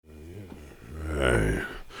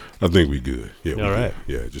I think we good. Yeah, All right.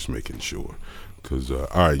 Yeah, just making sure. Because, all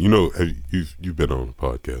right, you've been on a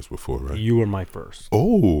podcast before, right? You were my first.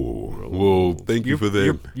 Oh, well, thank you for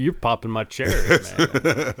that. You're popping my cherry, man.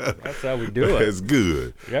 That's how we do it. That's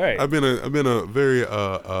good. Right. I've been a very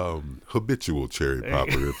habitual cherry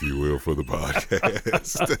popper, if you will, for the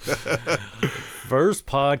podcast. First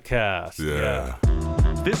podcast. Yeah.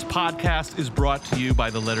 This podcast is brought to you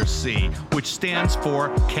by the letter C, which stands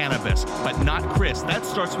for cannabis, but not Chris. That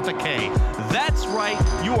starts with a K. That's right.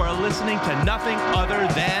 You are listening to nothing other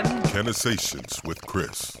than Cannasations with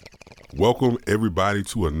Chris. Welcome, everybody,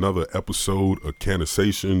 to another episode of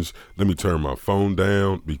Cannasations. Let me turn my phone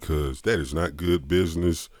down because that is not good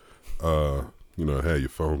business. Have your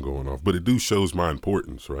phone going off, but it do shows my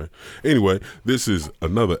importance, right? Anyway, this is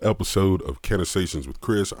another episode of Cannasations with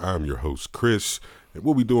Chris. I'm your host, Chris. And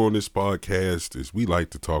what we do on this podcast is we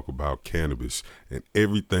like to talk about cannabis and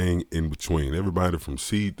everything in between. Everybody from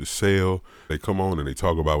seed to sale, they come on and they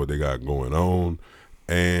talk about what they got going on.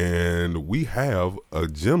 And we have a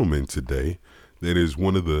gentleman today that is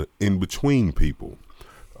one of the in-between people.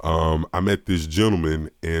 I met this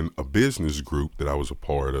gentleman in a business group that I was a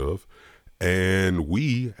part of, and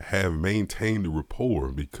we have maintained a rapport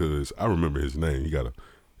because I remember his name.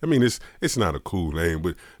 It's not a cool name,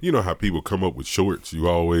 but you know how people come up with shorts. You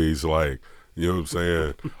always like, you know what I'm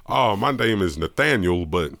saying? Oh, my name is Nathaniel,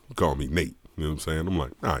 but call me Nate. You know what I'm saying? I'm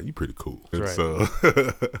like, nah, you pretty cool. That's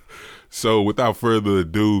right. So without further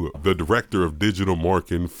ado, the director of digital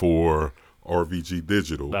marketing for RVG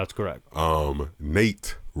Digital. That's correct.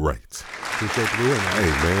 Nate Wright. Appreciate you being here. Hey,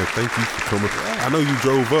 man, thank you for coming. I know you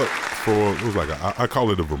drove up it was like, I call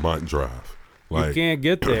it a Vermont drive. You can't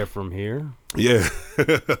get there from here. Yeah.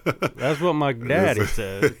 That's what my daddy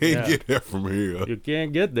said. You can't get there from here. You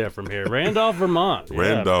can't get there from here. Randolph, Vermont.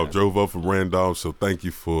 Randolph, drove up from Randolph, so thank you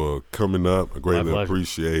for coming up. I greatly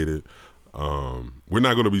appreciate it. We're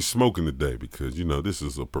not going to be smoking today because, this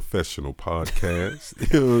is a professional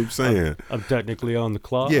podcast. You know what I'm saying? I'm technically on the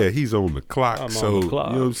clock. Yeah, he's on the clock. I'm so, on the clock.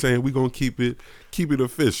 You know what I'm saying? We're going to keep it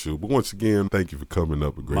official. But once again, thank you for coming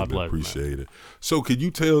up. I greatly appreciate it. So could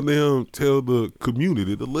you tell the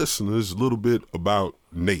community, the listeners, a little bit about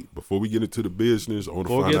Nate before we get into the business?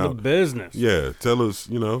 Before we get into business. Yeah, tell us,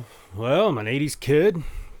 Well, I'm an 80s kid.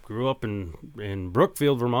 Grew up in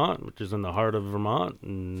Brookfield, Vermont, which is in the heart of Vermont.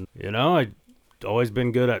 And, I'd always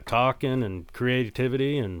been good at talking and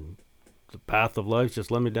creativity, and the path of life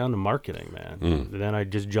just led me down to marketing, man. And then I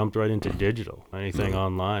just jumped right into digital, anything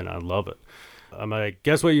online. I love it. I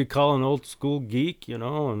guess what you call an old school geek,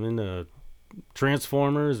 I'm into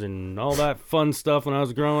Transformers and all that fun stuff when I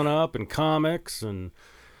was growing up, and comics and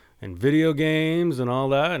video games and all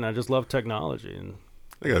that. And I just love technology. And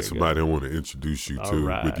I got somebody I want to introduce you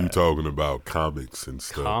to with you talking about comics and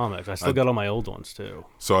stuff. Comics. I still got all my old ones, too.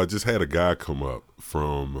 So I just had a guy come up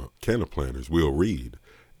from Canna Planners, Will Reed,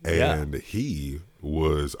 and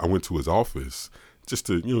I went to his office just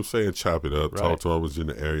to, chop it up, talk to him. I was in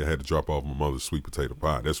the area. I had to drop off my mother's sweet potato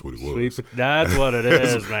pie. That's what it was. That's what it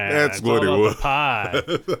is, man. That's what it was. The pie.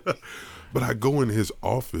 But I go in his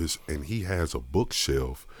office, and he has a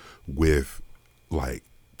bookshelf with,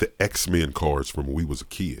 the X-Men cards from when we was a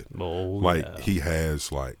kid. He has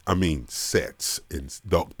sets and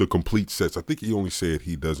the complete sets. I think he only said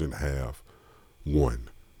he doesn't have one,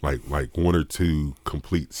 like one or two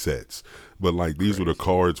complete sets. But these were the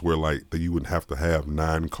cards where you would have to have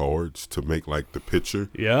 9 cards to make the picture.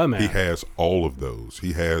 Yeah, man. He has all of those.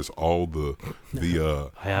 He has all the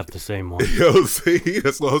I have the same one. See,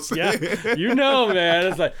 that's what I'm saying. Yeah,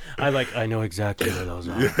 man. It's I know exactly where those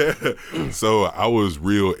are. Yeah. So I was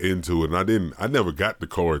real into it, and I never got the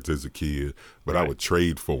cards as a kid, but I would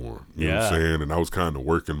trade for them. You know what I'm saying? And I was kind of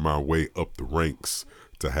working my way up the ranks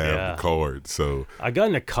to have the cards. So I got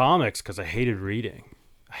into comics because I hated reading.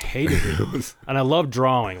 I hated it. And I love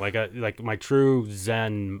drawing. Like my true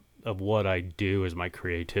zen of what I do is my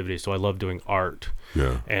creativity. So I love doing art.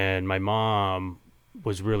 Yeah. And my mom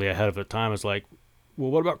was really ahead of her time. It's like,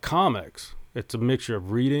 well, what about comics? It's a mixture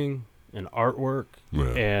of reading and artwork.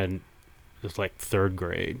 Yeah. And it's like 3rd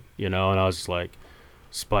grade, and I was just like,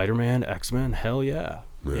 Spider-Man, X-Men, hell yeah.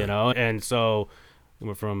 And so I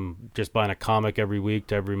went from just buying a comic every week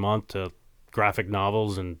to every month to graphic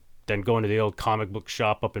novels, and then going to the old comic book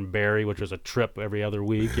shop up in Barrie, which was a trip every other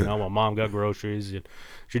week, while Mom got groceries.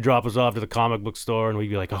 She'd drop us off to the comic book store, and we'd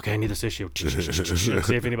be like, okay, I need this issue.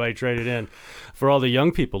 See if anybody traded in. For all the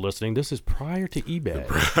young people listening, this is prior to eBay.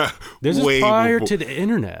 This is prior to the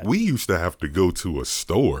internet. We used to have to go to a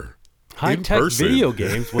store high-tech person. video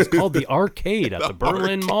games was called the arcade at the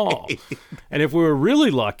Berlin Mall. And if we were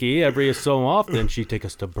really lucky, every so often, she'd take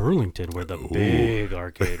us to Burlington where the big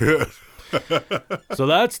arcade was. So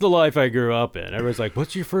that's the life I grew up in. Everyone's like,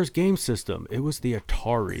 what's your first game system? It was the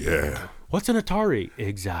Atari. Yeah. What's an Atari?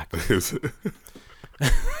 Exactly.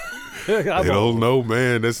 They don't know,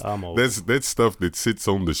 man. That's old. that's stuff that sits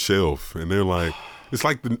on the shelf, and they're like, it's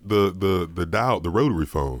like the dial, the rotary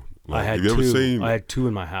phone. Like, I had have you ever two. seen? I had two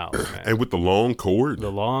in my house, man. And with the long cord,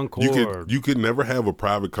 You you could never have a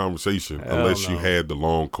private conversation unless you had the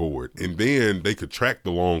long cord, and then they could track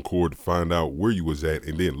the long cord to find out where you was at,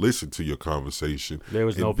 and then listen to your conversation. There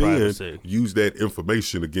was and no then privacy. Use that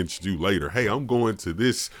information against you later. Hey, I'm going to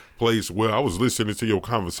this place where I was listening to your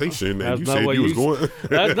conversation, and you said you was going.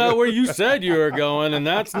 That's not where you said you were going, and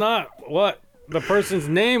that's not what the person's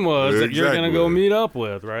name was that you're going to go meet up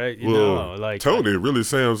with, right? You know, like Tony really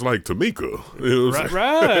sounds like Tamika. It was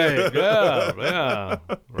right, yeah,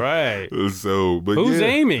 right. So, but Who's yeah.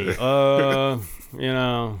 Amy? You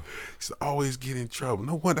know. Used to always get in trouble.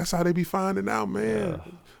 No one. That's how they be finding out, man.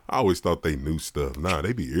 I always thought they knew stuff. Nah,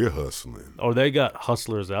 they be ear hustling. Oh, they got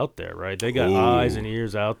hustlers out there, right? They got eyes and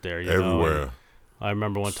ears out there. You everywhere. know? I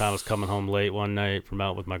remember one time I was coming home late one night from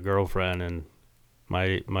out with my girlfriend, and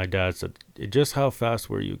my dad said, "Just how fast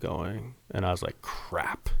were you going?" And I was like,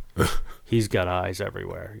 "Crap." He's got eyes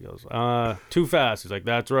everywhere. He goes, "Too fast." He's like,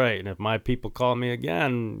 "That's right. And if my people call me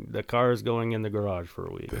again, the car is going in the garage for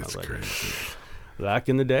a week." That's and I was crazy. Back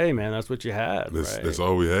in the day, man, that's what you had. Right? That's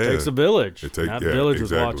all we had. It takes a village. That village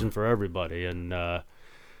was exactly. watching for everybody. And but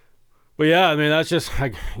yeah, I mean, that's just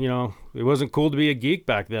like, you know, it wasn't cool to be a geek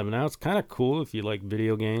back then. Now it's kind of cool if you like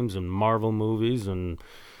video games and Marvel movies, and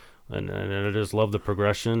I just love the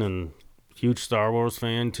progression, and huge Star Wars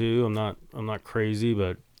fan too. I'm not crazy,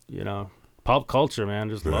 but you know, pop culture, man,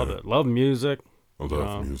 just love it. Love music. I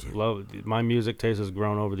love music. My music taste has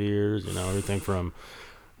grown over the years. You know, everything from,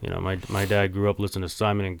 you know, my dad grew up listening to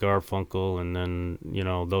Simon and Garfunkel, and then, you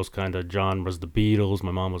know, those kind of genres, the Beatles.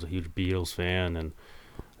 My mom was a huge Beatles fan, and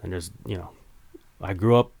just, you know, I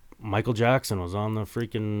grew up, Michael Jackson was on the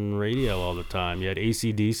freaking radio all the time. You had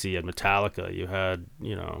AC/DC, you had Metallica, you had,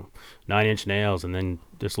 you know, 9 Inch Nails, and then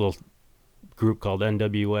this little group called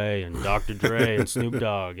NWA and Dr. Dre and Snoop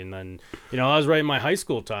Dogg. And then, you know, I was right in my high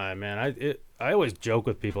school time, man. I always joke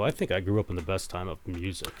with people, I think I grew up in the best time of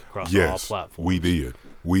music across all platforms. We did.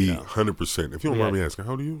 100%. If you don't mind me asking,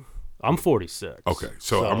 how old are you? I'm 46. Okay,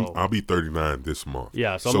 so I'll be 39 this month.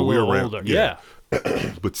 Yeah, so I'm a little older. Yeah.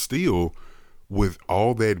 But still, with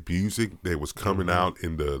all that music that was coming out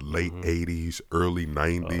in the late 80s, early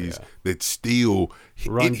 90s, that still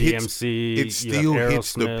Run DMC, it still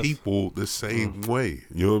hits the Aerosmith. people the same way.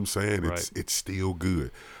 You know what I'm saying? Right. It's still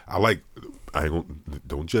good.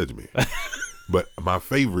 Don't judge me. But my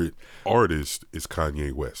favorite artist is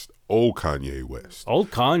Kanye West. Old Kanye West.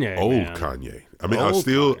 Old Kanye, man. Kanye. I mean,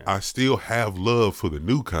 Kanye. I still have love for the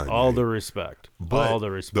new Kanye. All the respect. But all the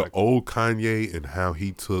respect. the old Kanye and how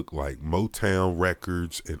he took like Motown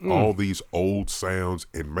records and all these old sounds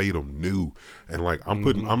and made them new. And like I'm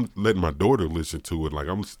letting my daughter listen to it. Like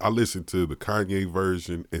I listen to the Kanye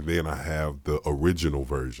version, and then I have the original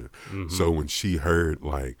version. So when she heard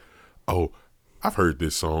like, oh, I've heard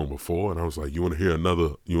this song before, and I was like, you want to hear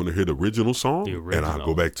the original song? The original. And I'll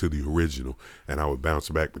go back to the original, and I would bounce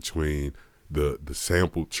back between the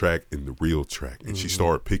sampled track and the real track. And she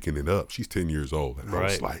started picking it up. She's 10 years old. And I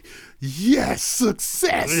was like, yes,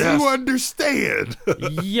 success. Yes. You understand.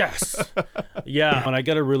 Yes. Yeah. And I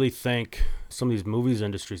got to really thank some of these movies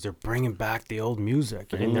industries. They're bringing back the old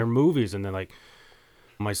music in their movies. And then like,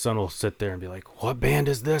 my son will sit there and be like, what band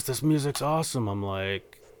is this? This music's awesome. I'm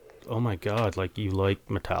like, oh my God, like you like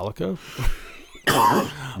Metallica?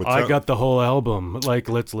 I got the whole album. Like,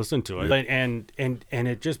 let's listen to it. Yeah. And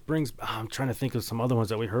it just brings, I'm trying to think of some other ones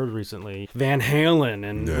that we heard recently. Van Halen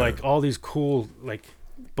and like all these cool, like,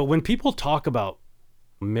 but when people talk about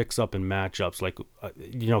mix up and matchups, like,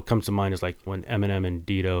 you know, comes to mind is like when Eminem and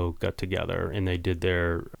Dido got together and they did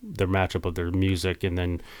their matchup of their music. And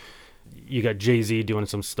then you got Jay-Z doing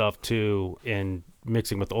some stuff too and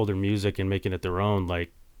mixing with older music and making it their own.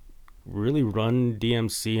 Like, really Run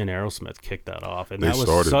DMC and Aerosmith kicked that off, and that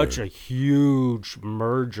was such a huge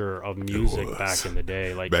merger of music back in the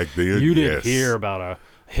day. Like back then, you didn't hear about a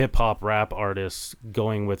hip hop rap artist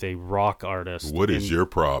going with a rock artist. What is your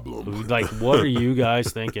problem? Like, what are you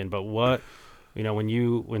guys thinking? But what You know,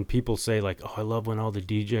 when people say like, "Oh, I love when all the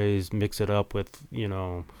DJs mix it up with," you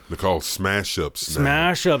know, they're called smash ups.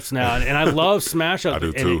 Smash ups now, and I love smash ups. I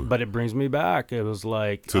do too. But it brings me back. It was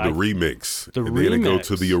like to the remix, the and remix. then it go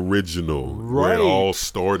to the original, where it all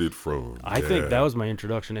started from. I think that was my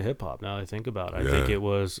introduction to hip hop. Now that I think about it, I think it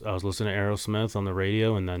was I was listening to Aerosmith on the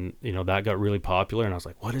radio, and then that got really popular, and I was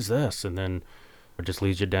like, "What is this?" And then it just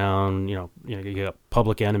leads you down, you got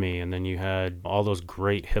Public Enemy, and then you had all those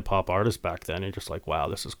great hip hop artists back then. And you're just like, wow,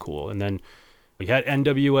 this is cool. And then we had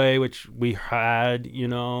NWA, which we had,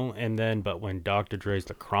 and then, but when Dr. Dre's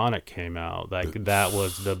The Chronic came out, like that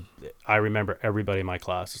was I remember everybody in my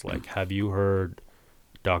class is like, have you heard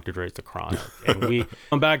Dr. Dre's The Chronic?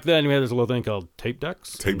 And back then we had this little thing called tape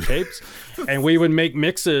decks, tapes, and we would make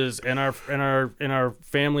mixes in our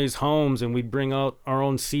families' homes, and we'd bring out our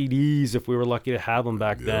own CDs if we were lucky to have them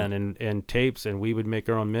back then, and tapes, and we would make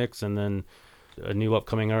our own mix. And then a new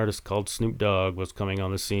upcoming artist called Snoop Dogg was coming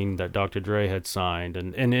on the scene that Dr. Dre had signed,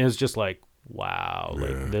 and it was just like, wow,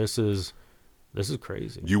 like this is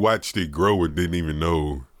crazy. You watched it grow and didn't even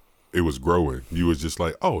know it was growing. You was just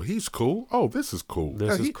like, oh, he's cool. Oh, this is cool.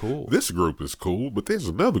 This is cool. This group is cool, but there's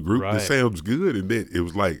another group that sounds good. And then it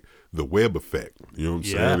was like the web effect. You know what I'm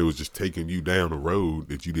saying? It was just taking you down a road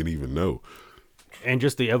that you didn't even know. And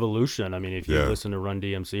just the evolution. I mean, if you listen to Run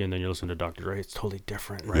DMC and then you listen to Dr. Dre, it's totally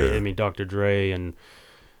different, right? Yeah. I mean, Dr. Dre and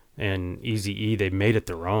Eazy-E, they made it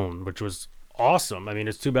their own, which was awesome. I mean,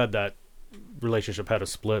 it's too bad that relationship had a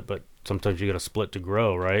split, but sometimes you got to split to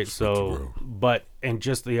grow, right? And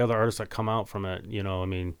just the other artists that come out from it, I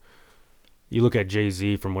mean, you look at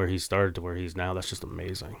Jay-Z from where he started to where he's now, that's just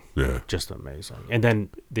amazing. Yeah. Just amazing. And then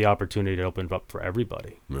the opportunity to open up for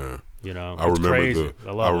everybody. Yeah.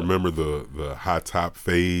 I remember the high top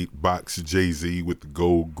fade box Jay-Z with the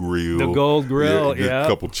gold grill. The gold grill, a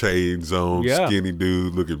couple chains on, skinny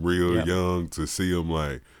dude looking real young. To see him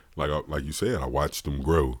like you said, I watched him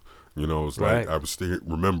grow. It's like I was still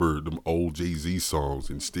remember them old Jay-Z songs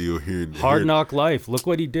and still hearing Hard Knock Life. Look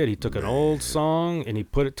what he did. He took an old song and he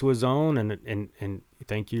put it to his own, and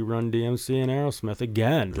thank you, Run DMC and Aerosmith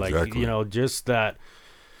again. Exactly. Like just that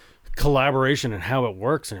collaboration and how it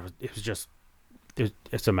works, and it was just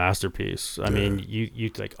it's a masterpiece. I mean, you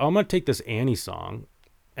like, I'm gonna take this Annie song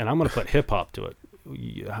and I'm gonna put hip hop to it.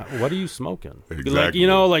 What are you smoking? Exactly.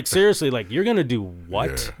 Like seriously, like you're gonna do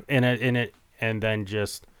what? And then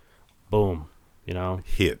just boom,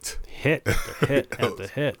 hit after hit after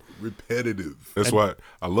hit, repetitive. That's why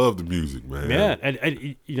I love the music, man. Yeah,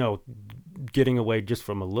 and getting away just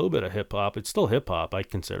from a little bit of hip hop, it's still hip hop, I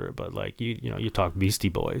consider it. But like you talk Beastie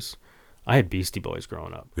Boys. I had Beastie Boys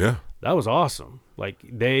growing up. Yeah, that was awesome. Like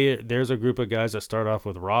there's a group of guys that start off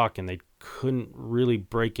with rock and they couldn't really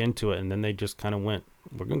break into it, and then they just kind of went,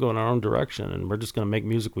 we're gonna go in our own direction, and we're just gonna make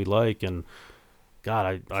music we like. And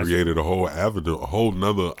God, I created a whole avenue, a whole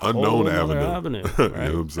nother unknown avenue. Right? You know what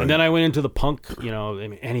I'm saying? And then I went into the punk, I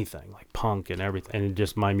mean, anything like punk and everything, and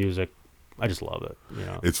just my music, I just love it.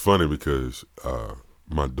 It's funny because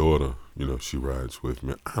my daughter, she rides with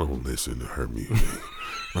me. I don't listen to her music.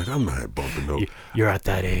 Like, I'm not bumping no. You're at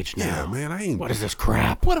that age now. Yeah, man, I ain't. What is this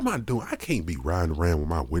crap? What am I doing? I can't be riding around with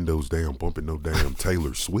my windows down, bumping no damn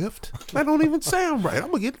Taylor Swift. That don't even sound right.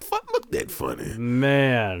 I'm gonna get look that funny,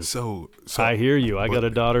 man. So I hear you. I got a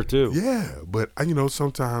daughter too. Yeah, but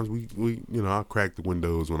sometimes we I crack the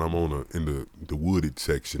windows when I'm in the wooded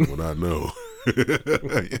section when I know.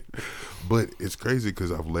 But it's crazy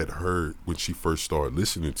because I've let her, when she first started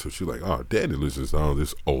listening to, she's like, oh, Daddy listens to all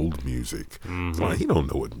this old music. Mm-hmm. Like, he don't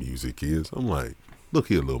know what music is. I'm like, look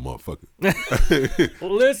here, little motherfucker.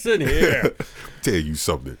 Listen here. Tell you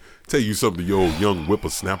something, you old young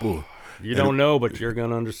whippersnapper. You don't know, but you're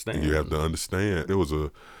gonna understand. You have to understand. There was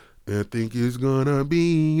I think it's gonna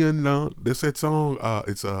be that's that song.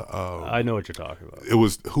 It's I know what you're talking about. It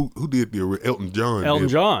was who did the Elton John. Elton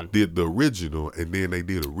John did the original, and then they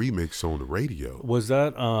did a remix on the radio. Was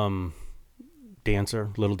that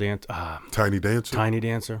Little Dance? Tiny Dancer. Tiny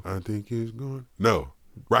Dancer. I think it's going. No,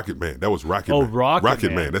 Rocket Man. That was Rocket Man. Oh,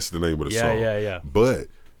 Rocket Man. That's the name of the song. Yeah. But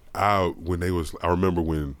I remember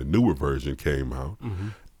when the newer version came out,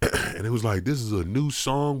 and it was like, this is a new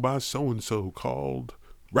song by so and so called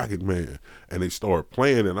Rocket Man, and they started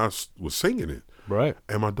playing, and I was singing it. Right.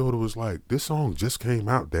 And my daughter was like, this song just came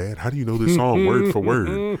out, Dad. How do you know this song word for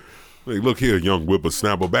word? Like, look here, young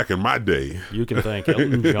whippersnapper. Back in my day. You can thank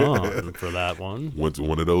Elton John for that one. Went to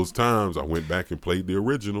one of those times, I went back and played the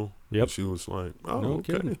original. Yep. And she was like, oh, no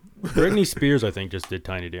okay. Kidding. Britney Spears, I think, just did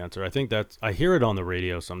Tiny Dancer. I think I hear it on the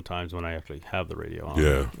radio sometimes when I actually have the radio on.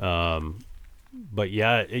 Yeah. But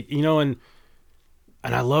yeah, and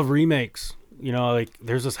I love remakes. like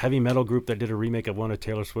there's this heavy metal group that did a remake of one of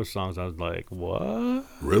Taylor Swift's songs. I was like, what?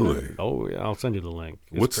 Really? Oh yeah, I'll send you the link.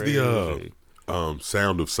 It's What's crazy. the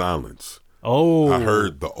Sound of Silence? Oh, I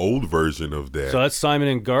heard the old version of that. So that's Simon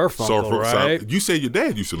and Garfunkel, right? You say your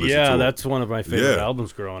dad used to listen to Yeah, it. that's one of my favorite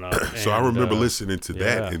albums growing up. So I remember listening to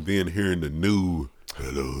that yeah. and then hearing the new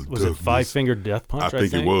Hello Was it Five Finger Death Punch? I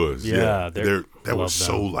think it was. Yeah. That was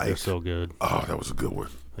so them. like They're so good. Oh, that was a good one.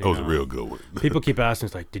 That was a real good one. People keep asking,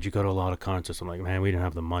 it's like, did you go to a lot of concerts? I'm like, man, we didn't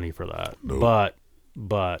have the money for that. No.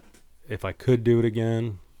 But if I could do it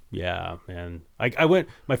again, yeah, man. I went.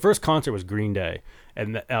 My first concert was Green Day,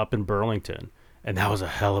 and up in Burlington, and that was a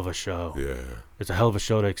hell of a show. Yeah, it's a hell of a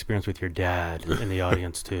show to experience with your dad in the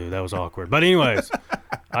audience too. That was awkward. But anyways,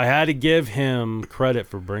 I had to give him credit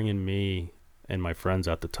for bringing me and my friends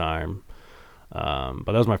at the time. But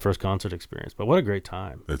that was my first concert experience. But what a great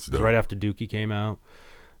time! That's dope. Right after Dookie came out,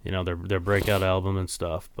 their breakout album and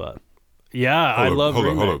stuff. But yeah, I love.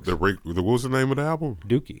 Hold up. What was the name of the album?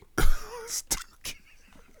 Dookie.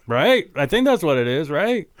 Right? I think that's what it is,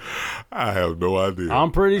 right? I have no idea.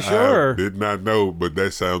 I'm pretty sure. I did not know, but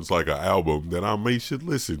that sounds like an album that I should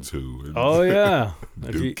listen to. Oh, yeah.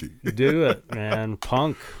 Dookie. Do it, man.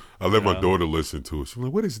 Punk. I let my daughter listen to it. She's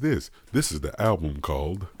like, what is this? This is the album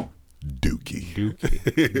called Dookie.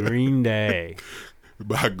 Dookie. Green Day.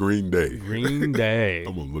 By Green Day. Green Day.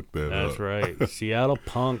 I'm going to look that up. That's right. Seattle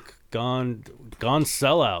punk gone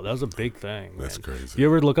sellout. That was a big thing. That's man. crazy. If you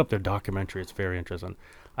ever look up their documentary, it's very interesting.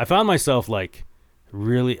 I found myself like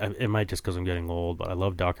really, it might just because I'm getting old, but I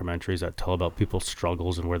love documentaries that tell about people's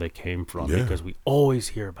struggles and where they came from because we always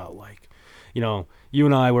hear about like, you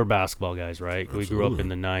and I were basketball guys, right? Absolutely. We grew up in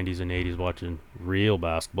the 90s and 80s watching real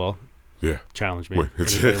basketball. Yeah. Challenge me.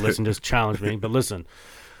 Listen, just challenge me. But listen,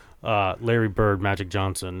 Larry Bird, Magic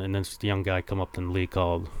Johnson, and then this young guy come up in the league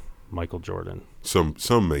called Michael Jordan. Some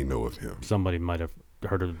may know of him. Somebody might have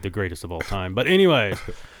heard of the greatest of all time. But anyway,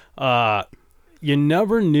 you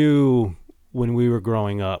never knew when we were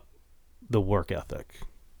growing up the work ethic,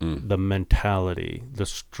 the mentality, the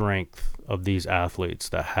strength of these athletes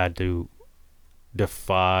that had to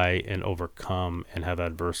defy and overcome and have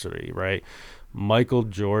adversity, right? Michael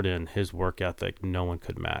Jordan, his work ethic, no one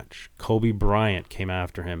could match. Kobe Bryant came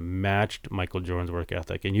after him, matched Michael Jordan's work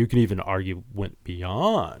ethic, and you can even argue went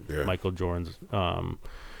beyond Michael Jordan's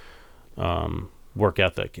work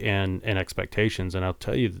ethic and expectations. And I'll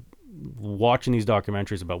tell you, watching these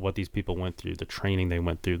documentaries about what these people went through, the training they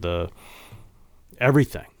went through,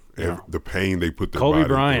 everything. The pain they put their Kobe body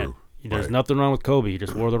Bryant. through. There's nothing wrong with Kobe. He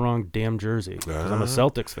just wore the wrong damn jersey. Because I'm a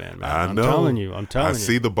Celtics fan, man. I I'm know. telling you. I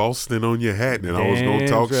see the Boston on your hat, and I was going to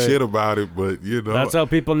talk shit about it, but That's how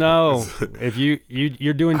people know. If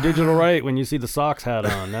you're doing digital right when you see the Sox hat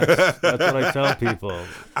on. That's what I tell people.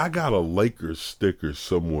 I got a Lakers sticker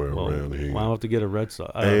somewhere around here. I'll have to get a Red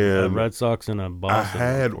Sox. A Red Sox and a Boston. I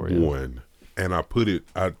had one, and I put it.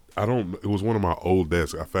 I don't. It was one of my old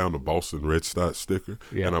desks. I found a Boston Red Sox sticker,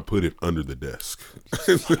 and I put it under the desk.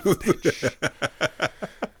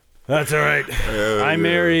 That's all right. I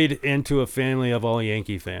married into a family of all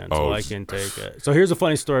Yankee fans, so I can take it. So here's a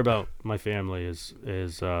funny story about my family. Is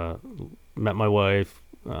met my wife.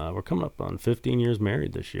 We're coming up on 15 years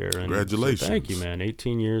married this year. And congratulations! So thank you, man.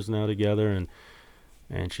 18 years now together,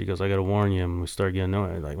 and she goes, I got to warn you. And we start getting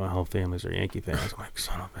annoyed. Like, my whole family's are Yankee fans. I'm like,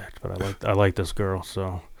 son of a bitch. But I like this girl.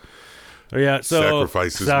 So, yeah. So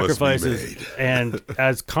sacrifices must be made. And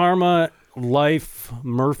as karma, life,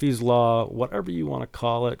 Murphy's Law, whatever you want to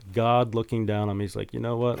call it, God looking down on me, he's like, you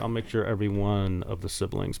know what? I'll make sure every one of the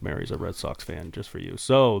siblings marries a Red Sox fan just for you.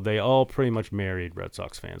 So they all pretty much married Red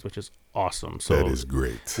Sox fans, which is awesome. So that is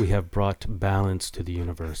great. We have brought balance to the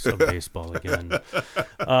universe of baseball again.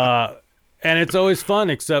 And it's always fun,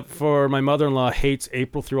 except for my mother-in-law hates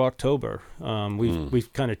April through October.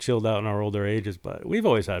 We've kind of chilled out in our older ages, but we've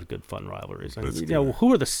always had good fun rivalries. And,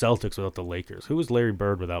 who are the Celtics without the Lakers? Who was Larry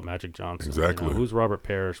Bird without Magic Johnson? Exactly. Who's Robert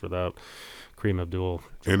Parrish without Kareem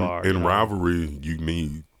Abdul-Jabbar? In rivalry, you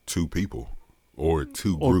need two people or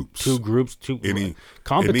two groups. Two groups.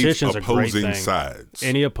 Competition's a great thing. Sides.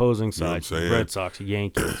 Any opposing sides. You know Red Sox,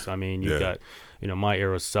 Yankees. I mean, you've got, my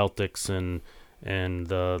era was Celtics and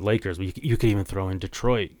the Lakers. You could even throw in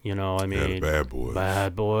Detroit, the bad boys.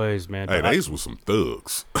 Bad boys, man. Hey, these were some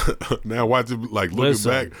thugs. Now watching, looking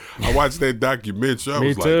back, I watched that documentary. I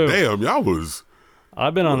was like, damn, y'all was.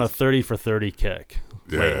 I've been on a 30 for 30 kick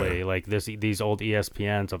lately. Like these old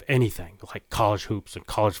ESPNs of anything, like college hoops and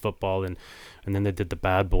college football, and then they did the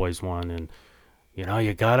Bad Boys one, and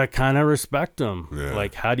you gotta kind of respect them. Yeah.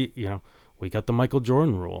 Like, how do you we got the Michael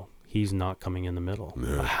Jordan rule. He's not coming in the middle.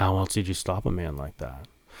 Yeah. How else did you stop a man like that?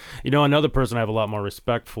 Another person I have a lot more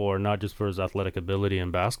respect for, not just for his athletic ability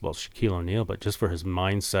in basketball, is Shaquille O'Neal, but just for his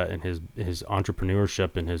mindset and his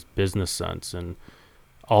entrepreneurship and his business sense, and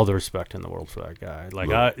all the respect in the world for that guy.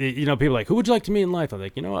 Like, people are like, who would you like to meet in life? I'm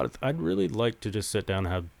like, you know what? I'd really like to just sit down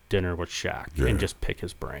and have dinner with Shaq and just pick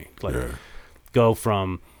his brain. Like, go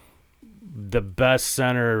from the best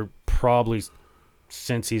center probably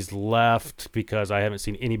since he's left, because I haven't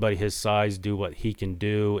seen anybody his size do what he can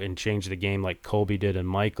do and change the game like Kobe did and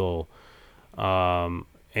Michael, and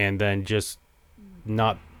then just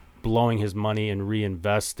not blowing his money and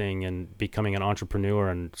reinvesting and becoming an entrepreneur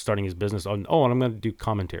and starting his business and I'm going to do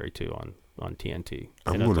commentary too on TNT.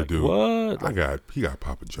 I'm going to do what? He got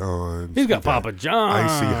Papa John's. He's got Papa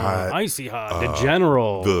John's. Icy Hot. The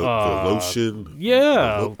General. The lotion.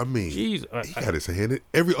 Yeah. I mean, he got his hand in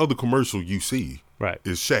every other commercial you see. Right.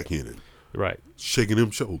 Is Shaq in it. Right. Shaking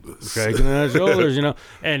them shoulders. Shaking them shoulders,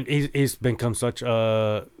 And he's become such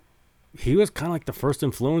a... He was kind of like the first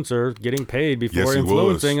influencer getting paid before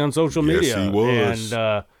influencing on social media. Yes, he was.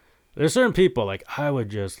 And there's certain people, like, I would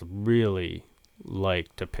just really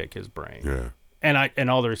like to pick his brain. Yeah. And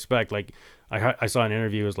all the respect, like, I saw an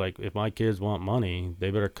interview, it was like, if my kids want money,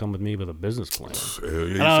 they better come with me with a business plan.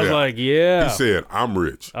 And I was like, yeah. He said, I'm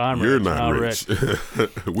rich. You're not rich.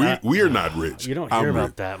 we are not rich. You don't hear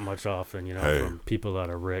about that much often, from people that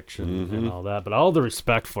are rich and all that. But all the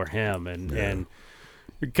respect for him and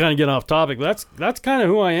kind of get off topic. But that's kind of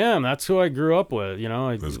who I am. That's who I grew up with.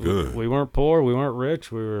 That's good. We weren't poor. We weren't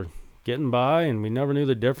rich. We were getting by, and we never knew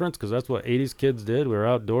the difference, because that's what 80s kids did. We were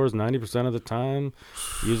outdoors 90% of the time,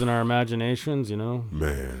 using our imaginations.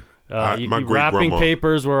 Man, my wrapping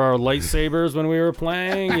papers were our lightsabers when we were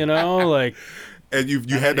playing. Like. And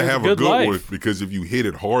you had to have a good one, because if you hit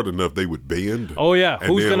it hard enough, they would bend. Oh, yeah.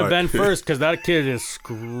 Who's going to bend first? Because that kid is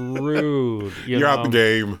screwed. You're out the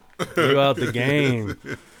game. You're out the game.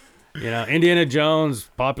 Indiana Jones,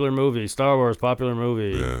 popular movie. Star Wars, popular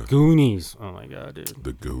movie. Yeah. Goonies. Oh, my God, dude.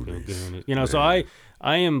 The Goonies. So I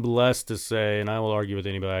am blessed to say, and I will argue with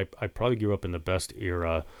anybody, I probably grew up in the best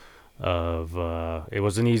era of, it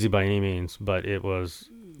wasn't easy by any means, but it was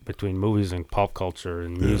between movies and pop culture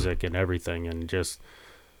and music and everything, and just,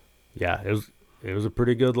 it was a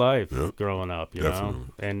pretty good life growing up, know?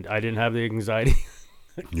 And I didn't have the anxiety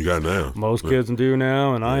you got now. Most kids do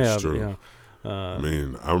now, and I have. True.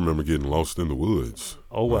 I remember getting lost in the woods.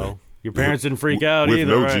 Oh, well. Like, your parents didn't freak out with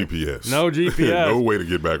either, no right? GPS. No GPS. No way to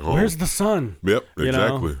get back home. Where's the sun? Yep,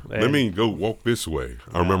 exactly. Let me go walk this way.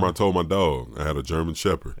 I remember I told my dog, I had a German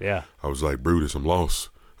Shepherd. Yeah. I was like, Brutus, I'm lost.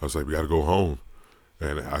 I was like, we got to go home.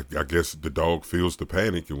 And I guess the dog feels the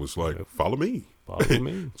panic and was like, follow me. Follow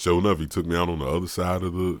me. Sure enough, he took me out on the other side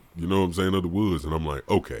of the, of the woods. And I'm like,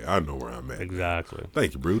 okay, I know where I'm at. Exactly.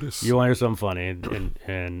 Thank you, Brutus. You want to hear something funny?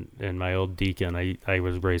 And my old deacon, I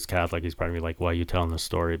was raised Catholic. He's probably like, why are you telling this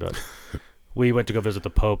story? But we went to go visit the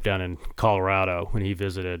Pope down in Colorado when he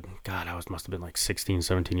visited. God, I must have been like 16,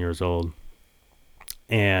 17 years old.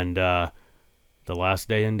 And the last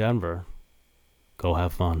day in Denver, go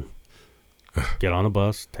have fun. Get on a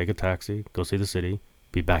bus, take a taxi, go see the city,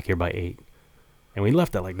 be back here by 8. And we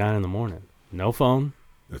left at like 9 in the morning. No phone.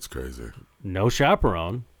 That's crazy. No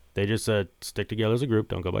chaperone. They just said, stick together as a group,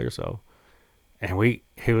 don't go by yourself. And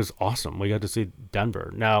it was awesome. We got to see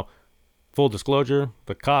Denver. Now, full disclosure,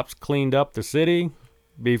 the cops cleaned up the city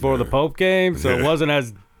before the Pope came, so it wasn't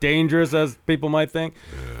as dangerous as people might think.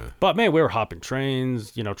 Yeah. But man, we were hopping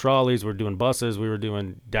trains, trolleys, we were doing buses, we were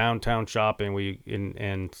doing downtown shopping,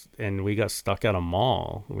 and we got stuck at a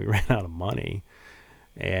mall. We ran out of money.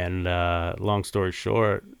 And long story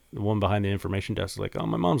short, the one behind the information desk is like, oh,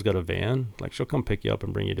 my mom's got a van. Like, she'll come pick you up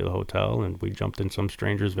and bring you to the hotel. And we jumped in some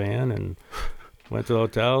stranger's van and went to the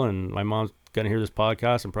hotel, and my mom's going to hear this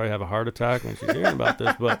podcast and probably have a heart attack when she's hearing about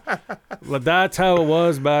this. But that's how it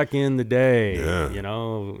was back in the day,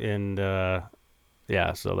 and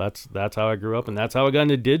so that's how I grew up, and that's how I got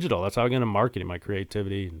into digital. That's how I got into marketing, my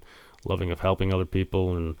creativity, and loving of helping other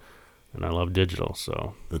people, and I love digital.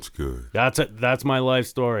 So that's good. That's it. That's my life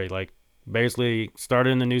story. Like, basically started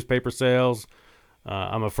in the newspaper sales.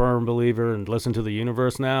 I'm a firm believer and listen to the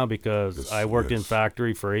universe now, because I worked in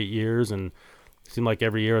factory for 8 years, and it seemed like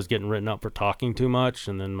every year I was getting written up for talking too much.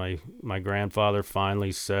 And then my grandfather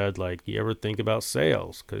finally said, like, you ever think about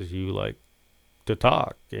sales? Because you like to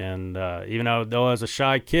talk. And even though I was a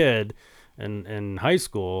shy kid in high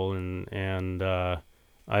school, and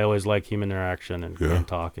I always liked human interaction and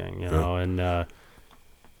talking, know. And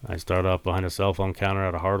I started off behind a cell phone counter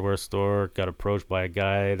at a hardware store, got approached by a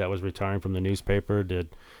guy that was retiring from the newspaper, did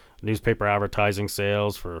newspaper advertising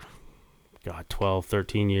sales for, 12,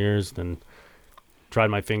 13 years. Then tried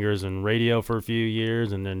my fingers in radio for a few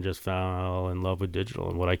years and then just fell in love with digital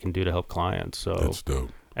and what I can do to help clients. So That's dope.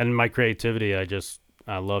 And my creativity,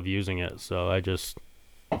 I love using it. So I just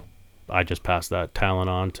pass that talent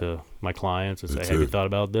on to my clients and say, have you thought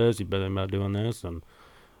about this? You been about doing this? And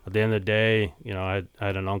at the end of the day, I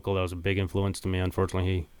had an uncle that was a big influence to me.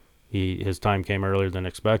 Unfortunately, his time came earlier than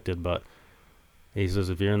expected, but he says,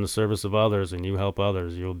 if you're in the service of others and you help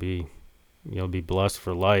others, you'll be blessed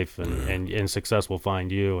for life, and success will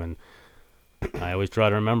find you. And I always try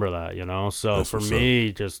to remember that, So that's for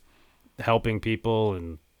me, just helping people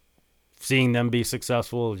and seeing them be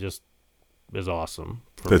successful just is awesome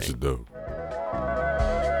for me. That's dope.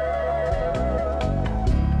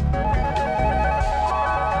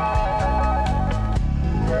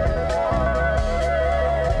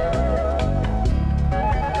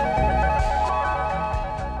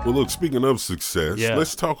 Well, look, speaking of success,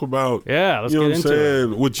 let's talk about let's get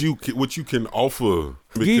into it. What you can offer.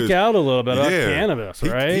 Geek out a little bit about cannabis,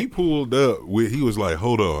 right? He pulled up he was like,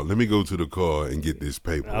 hold on, let me go to the car and get this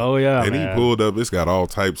paper. Oh, yeah, and he pulled up, it's got all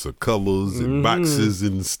types of colors and boxes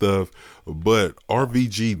and stuff. But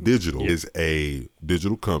RVG Digital is a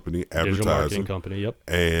digital company, advertising. Digital marketing company, yep.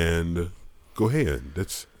 And go ahead.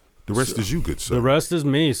 The rest is you, good sir. The rest is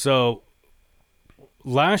me. So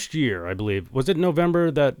last year, I believe, was it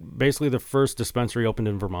November that basically the first dispensary opened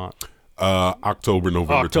in Vermont? October,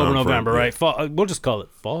 November, right? Fall, we'll just call it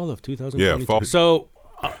fall of 2022. Yeah, fall. So,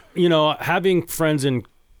 having friends in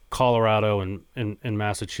Colorado and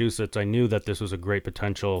Massachusetts, I knew that this was a great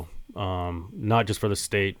potential, not just for the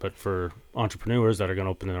state, but for entrepreneurs that are going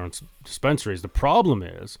to open their own dispensaries. The problem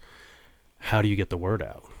is, how do you get the word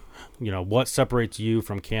out? What separates you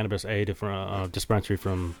from cannabis A to from dispensary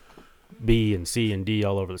from B and C and D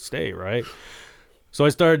all over the state, right? So I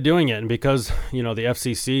started doing it, and because, the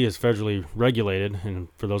FCC is federally regulated, and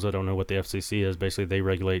for those that don't know what the FCC is, basically they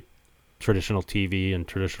regulate traditional TV and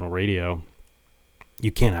traditional radio.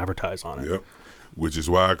 You can't advertise on it. Yep. Which is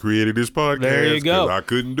why I created this podcast. There you go. I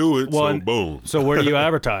couldn't do it, so boom. So where do you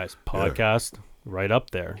advertise? Podcast, right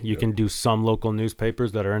up there. You can do some local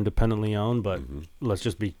newspapers that are independently owned, but let's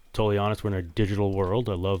just be totally honest, we're in a digital world.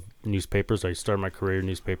 I love newspapers. I started my career in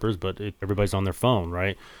newspapers, but everybody's on their phone,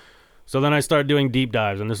 right? So then I started doing deep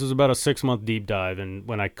dives, and this is about a 6-month deep dive, and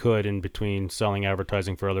when I could, in between selling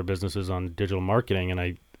advertising for other businesses on digital marketing, and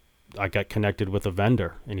I got connected with a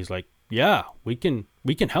vendor, and he's like, yeah, we can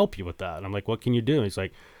help you with that. And I'm like, what can you do? And he's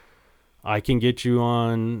like, I can get you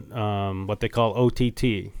on what they call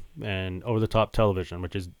OTT, and over-the-top television,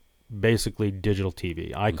 which is basically digital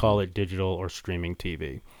TV. I call it digital or streaming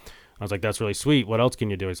TV. I was like, that's really sweet. What else can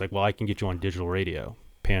you do? He's like, well, I can get you on digital radio,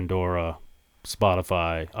 Pandora,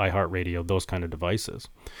 Spotify, iHeartRadio, those kind of devices.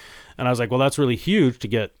 And I was like, well, that's really huge to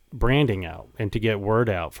get branding out and to get word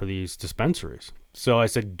out for these dispensaries. So I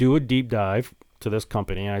said, do a deep dive to this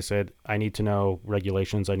company. And I said, I need to know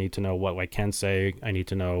regulations. I need to know what I can say. I need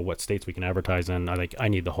to know what states we can advertise in. I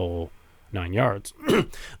need the whole 9 yards.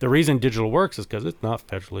 The reason digital works is because it's not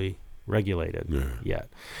federally regulated yet.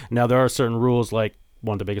 Now, there are certain rules, like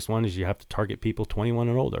one of the biggest ones is you have to target people 21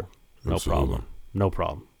 and older. No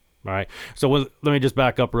problem. All right. So let me just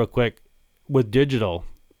back up real quick. With digital,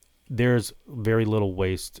 there's very little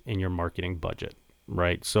waste in your marketing budget,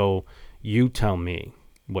 right? So you tell me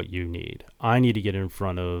what you need. I need to get in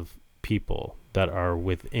front of people that are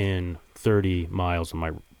within 30 miles of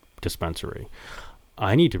my dispensary.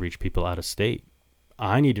 I need to reach people out of state.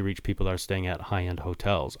 I need to reach people that are staying at high-end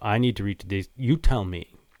hotels. I need to reach these. You tell me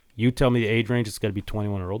the age range is going to be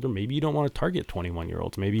 21 or older. Maybe you don't want to target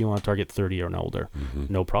 21-year-olds. Maybe you want to target 30 or older.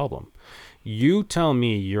 No problem. You tell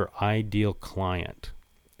me your ideal client.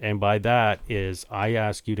 And by that is I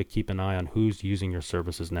ask you to keep an eye on who's using your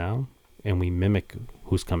services now, and we mimic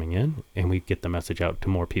who's coming in, and we get the message out to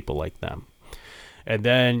more people like them. And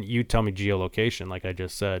then you tell me geolocation, like I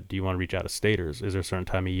just said. Do you want to reach out of staters? Is there a certain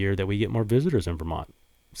time of year that we get more visitors in Vermont?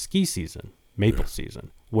 Ski season, maple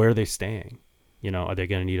season. Where are they staying? Are they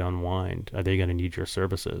going to need unwind? Are they going to need your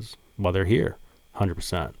services while they're here?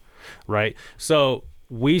 100%. Right? So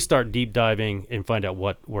we start deep diving and find out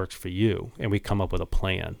what works for you, and we come up with a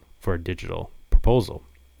plan for a digital proposal.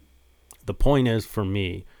 The point is, for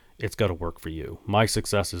me, it's got to work for you. My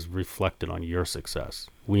success is reflected on your success.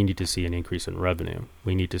 We need to see an increase in revenue.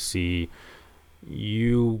 We need to see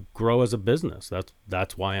you grow as a business.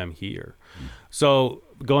 That's why I'm here. So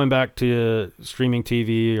going back to streaming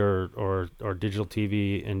TV or digital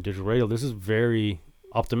TV and digital radio, this is very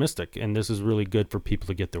optimistic, and this is really good for people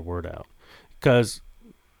to get their word out. Because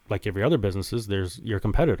like every other businesses, there's your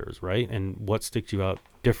competitors, right? And what sticks you out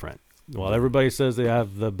different? Well, everybody says they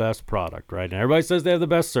have the best product, right? And everybody says they have the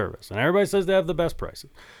best service. And everybody says they have the best prices.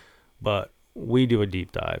 But we do a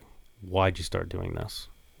deep dive. Why'd you start doing this?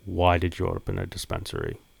 Why did you open a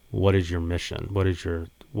dispensary? What is your mission? What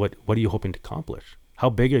are you hoping to accomplish? How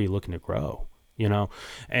big are you looking to grow? You know?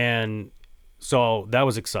 And so that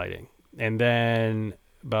was exciting. And then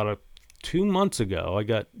about 2 months ago, I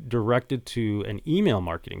got directed to an email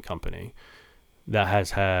marketing company that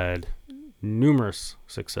has had numerous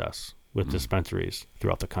success with dispensaries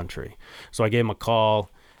throughout the country. So I gave them a call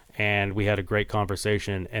and we had a great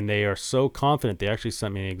conversation, and they are so confident. They actually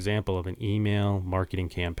sent me an example of an email marketing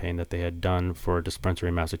campaign that they had done for a dispensary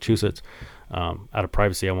in Massachusetts. Out of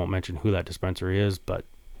privacy, I won't mention who that dispensary is, but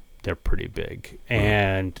they're pretty big.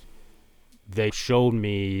 And they showed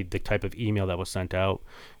me the type of email that was sent out,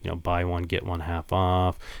 buy one, get one half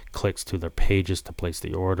off, clicks to their pages to place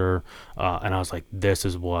the order. And I was like, this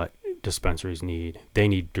is what dispensaries need. They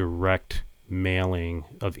need direct mailing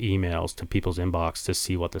of emails to people's inbox to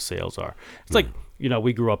see what the sales are. It's like,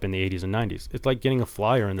 we grew up in the 80s and 90s. It's like getting a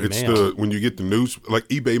flyer in the mail. When you get the news, like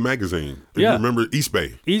eBay magazine. Yeah. You remember East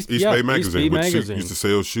Bay? East Bay magazine, which used to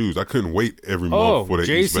sell shoes. I couldn't wait every month for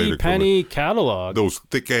the East Bay to come in. JCPenney catalog. Those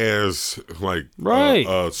thick ass,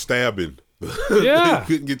 stabbing. Yeah. You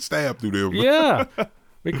couldn't get stabbed through them. Yeah.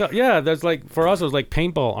 That's like, for us, it was like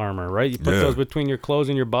paintball armor, right? You put those between your clothes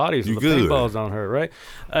and your body so the paintballs don't hurt, right?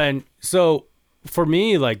 And so for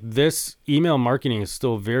me, like, this email marketing is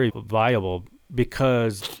still very viable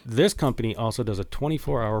because this company also does a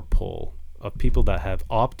 24-hour poll of people that have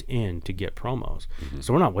opt-in to get promos.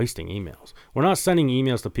 So we're not wasting emails. We're not sending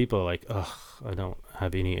emails to people like, I don't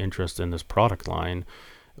have any interest in this product line.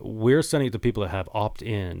 We're sending it to people that have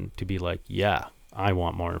opt-in to be like, yeah, I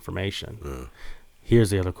want more information. Yeah.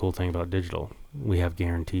 Here's the other cool thing about digital. We have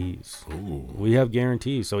guarantees. Ooh. We have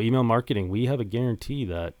guarantees. So email marketing, we have a guarantee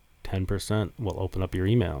that 10% will open up your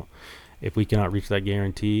email. If we cannot reach that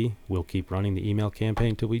guarantee, we'll keep running the email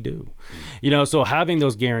campaign till we do. So having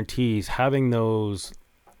those guarantees, having those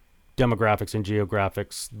demographics and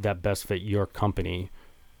geographics that best fit your company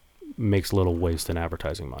makes little waste in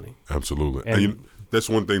advertising money. Absolutely. And that's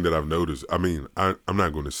one thing that I've noticed. I mean, I'm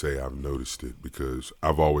not going to say I've noticed it because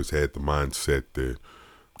I've always had the mindset that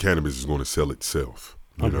cannabis is going to sell itself.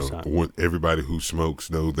 When everybody who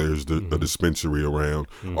smokes know there's a dispensary around.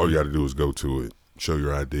 All you got to do is go to it, show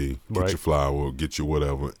your ID, get your flower, get your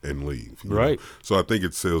whatever, and leave. Right. So I think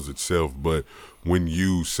it sells itself. But when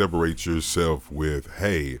you separate yourself with,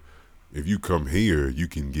 hey, if you come here, you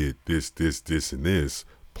can get this, and this,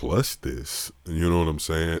 plus this, you know what I'm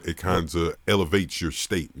saying? It kind of elevates your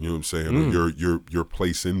state, you know what I'm saying? Or your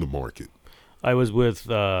place in the market. I was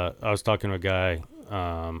talking to a guy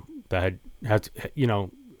that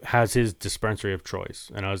has his dispensary of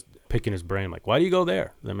choice, and I was picking his brain, like, why do you go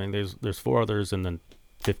there? I mean, there's 4 others in the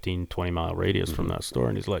 15-20 mile radius from that store,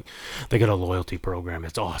 and he's like, they got a loyalty program,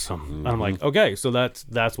 it's awesome. And I'm like, okay, so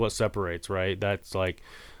that's what separates, right? That's like,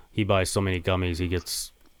 he buys so many gummies, he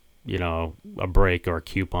gets a break or a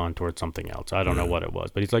coupon towards something else. I don't know what it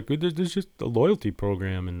was, but he's like, there's just a loyalty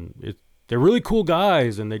program, and they're really cool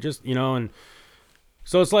guys, and they just, and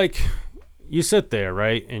so it's like, you sit there,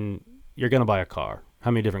 right, and you're going to buy a car.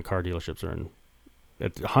 How many different car dealerships are in?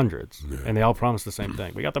 Hundreds, and they all promise the same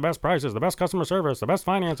thing. We got the best prices, the best customer service, the best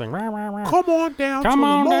financing. Rah, rah, rah. Come on down to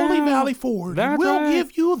Molly Valley Ford. We'll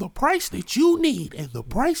give you the price that you need and the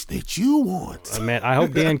price that you want. Man, I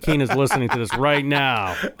hope Dan Keene is listening to this right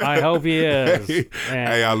now. I hope he is.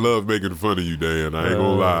 Hey, I love making fun of you, Dan. I ain't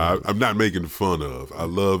gonna lie. I'm not making fun of. I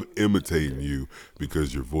love imitating you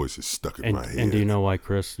because your voice is stuck in my head. And do you know why,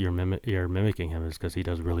 Chris, you're mimicking him? Is because he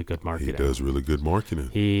does really good marketing. He does really good marketing.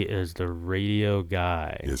 He is the radio guy.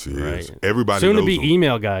 Yes, he is. Everybody soon knows to be him.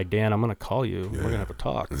 Email guy, Dan. I'm going to call you. We're going to have a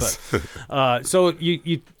talk. But so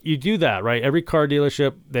you do that, right? Every car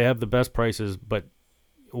dealership, they have the best prices, but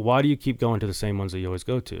why do you keep going to the same ones that you always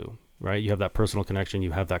go to, right? You have that personal connection.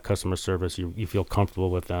 You have that customer service. You feel comfortable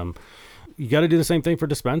with them. You got to do the same thing for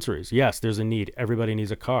dispensaries. Yes, there's a need. Everybody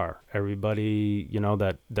needs a car. Everybody,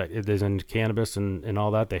 that is in cannabis and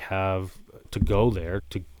all that, they have to go there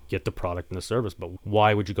to get the product and the service. But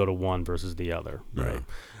why would you go to one versus the other, right?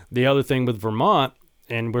 The other thing with Vermont,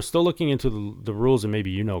 and we're still looking into the rules, and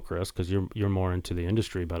maybe Chris, because you're more into the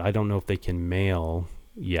industry, but I don't know if they can mail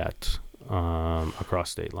yet across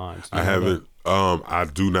state lines. I haven't. I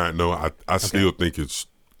do not know. I still think it's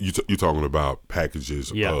you're talking about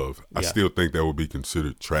packages of. I still think that would be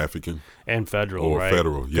considered trafficking and federal, or right?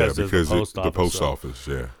 Federal, because the post office,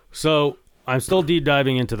 yeah. So I'm still deep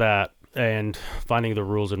diving into that and finding the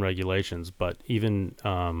rules and regulations, but even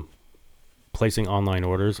placing online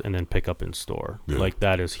orders and then pick up in store. Yeah. Like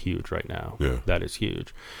that is huge right now. Yeah. That is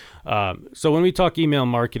huge. So when we talk email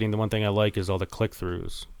marketing, the one thing I like is all the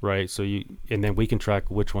click-throughs, right? And then we can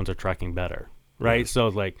track which ones are tracking better, right? Right. So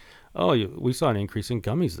like, we saw an increase in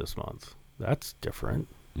gummies this month. That's different.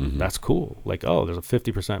 Mm-hmm. That's cool. Like, there's a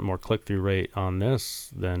 50% more click-through rate on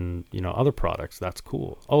this than, other products. That's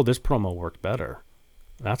cool. This promo worked better.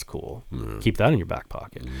 That's cool. Yeah. Keep that in your back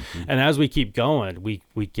pocket. Mm-hmm. And as we keep going,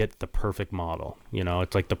 we get the perfect model.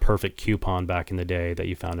 It's like the perfect coupon back in the day that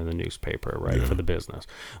you found in the newspaper, right, Yeah. for the business.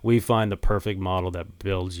 We find the perfect model that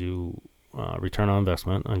builds you return on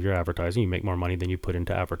investment on your advertising. You make more money than you put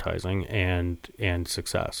into advertising and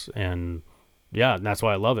success. And yeah, and that's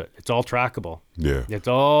why I love it. It's all trackable. Yeah. It's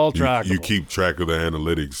all trackable. You keep track of the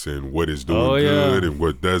analytics and what is doing good and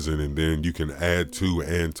what doesn't, and then you can add to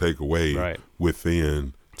and take away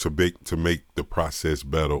within to make the process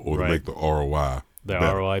better or to make the ROI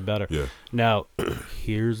better. ROI better. Yeah. Now,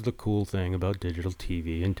 here's the cool thing about digital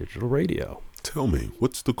TV and digital radio. Tell me,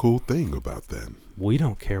 what's the cool thing about that? We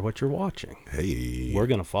don't care what you're watching. Hey. We're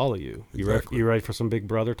going to follow you. Exactly. You ready for some Big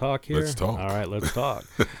Brother talk here? Let's talk. All right, let's talk.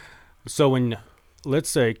 So when, let's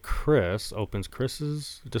say Chris opens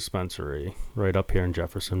Chris's dispensary right up here in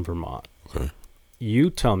Jefferson, Vermont. Okay. You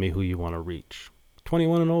tell me who you want to reach.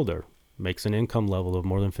 21 and older. Makes an income level of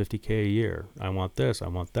more than $50K a year. I want this. I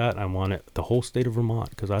want that. I want it. The whole state of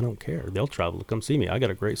Vermont, because I don't care. They'll travel to come see me. I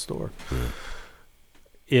got a great store. Yeah.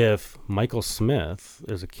 If Michael Smith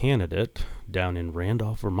is a candidate down in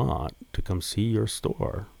Randolph, Vermont to come see your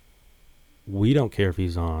store, we don't care if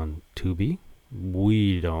he's on Tubi.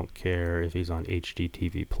 We don't care if he's on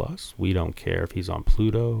HGTV Plus. We don't care if he's on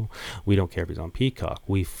Pluto. We don't care if he's on Peacock.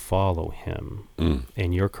 We follow him,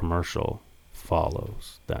 and your commercial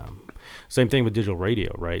follows them. Same thing with digital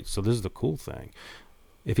radio, right? So this is the cool thing.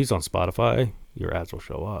 If he's on Spotify, your ads will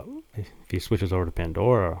show up. If he switches over to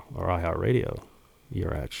Pandora or iHeartRadio,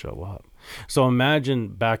 your ads show up. So imagine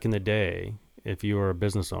back in the day, if you were a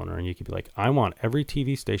business owner and you could be like, I want every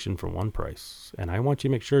TV station for one price, and I want you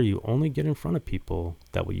to make sure you only get in front of people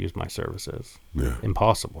that will use my services. Yeah.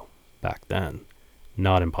 Impossible back then.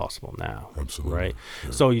 Not impossible now. Absolutely. Right?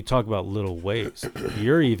 Yeah. So you talk about little ways.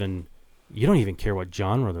 You don't even care what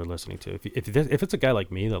genre they're listening to. If it's a guy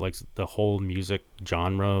like me that likes the whole music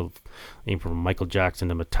genre, from Michael Jackson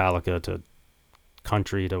to Metallica to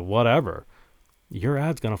country to whatever, your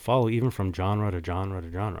ad's going to follow even from genre to genre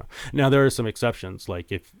to genre. Now, there are some exceptions.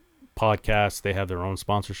 Like if podcasts, they have their own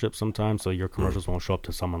sponsorship sometimes, so your commercials won't show up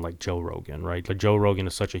to someone like Joe Rogan, right? Like Joe Rogan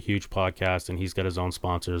is such a huge podcast, and he's got his own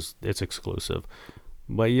sponsors. It's exclusive.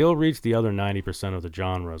 But you'll reach the other 90% of the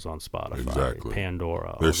genres on Spotify, Exactly.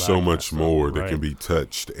 Pandora. There's so much more that can be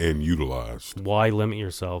touched and utilized. Why limit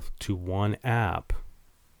yourself to one app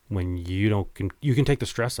when you can take the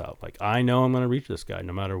stress out? Like, I know I'm going to reach this guy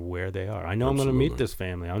no matter where they are. I know I'm going to meet this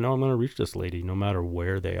family. I know I'm going to reach this lady no matter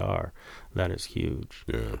where they are. That is huge.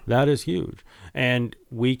 Yeah. That is huge. And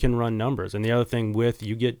we can run numbers. And the other thing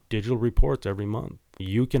you get digital reports every month.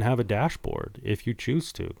 You can have a dashboard if you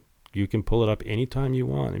choose to. You can pull it up anytime you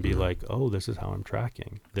want and be like, oh, this is how I'm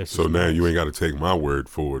tracking. So now you ain't got to take my word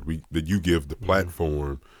for it. That you give the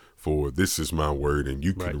platform for this is my word, and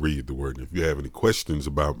you can read the word. And if you have any questions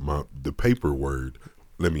about the paper word,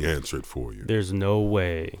 let me answer it for you. There's no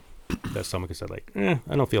way that someone can say like,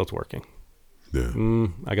 I don't feel it's working. Yeah.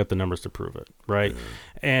 I got the numbers to prove it, right?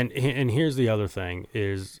 Yeah. And here's the other thing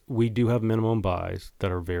is we do have minimum buys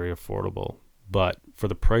that are very affordable, but for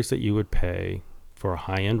the price that you would pay for a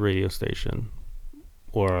high-end radio station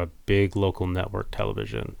or a big local network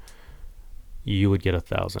television, you would get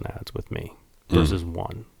 1,000 ads with me versus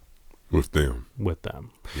one. With them.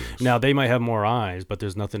 Yes. Now, they might have more eyes, but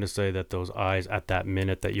there's nothing to say that those eyes at that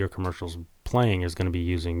minute that your commercial's playing is going to be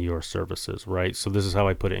using your services, right? So this is how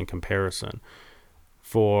I put it in comparison.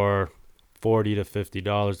 For $40 to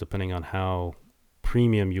 $50, depending on how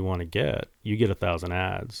premium you want to get, you get 1,000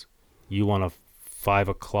 ads. You want a 5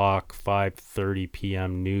 o'clock, 5:30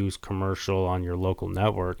 p.m. news commercial on your local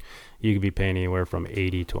network, you could be paying anywhere from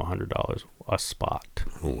 $80 to $100 a spot.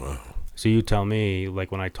 Oh, wow. So you tell me,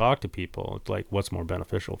 like when I talk to people, it's like, what's more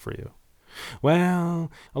beneficial for you?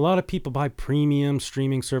 Well, a lot of people buy premium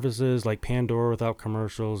streaming services like Pandora without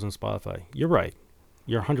commercials and Spotify. You're right.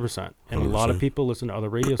 You're 100%. And 100%. A lot of people listen to other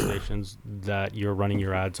radio stations that you're running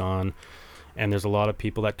your ads on. And there's a lot of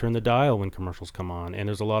people that turn the dial when commercials come on. And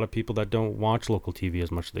there's a lot of people that don't watch local TV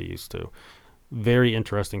as much as they used to. Very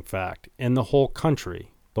interesting fact. In the whole country,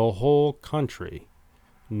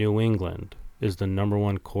 New England is the number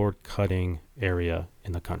one cord cutting area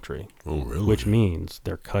in the country. Oh, really? Which means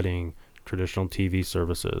they're cutting traditional TV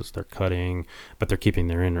services. But they're keeping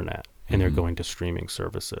their internet. and they're going to streaming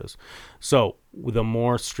services. So the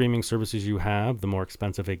more streaming services you have, the more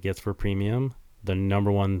expensive it gets for premium. The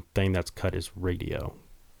number one thing that's cut is radio.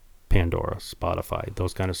 Pandora, Spotify,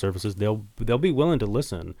 those kind of services. They'll be willing to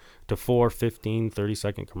listen to 4, 15,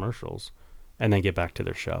 30-second commercials and then get back to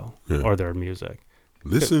their show or their music.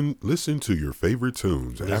 Listen to your favorite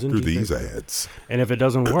tunes after these ads. And if it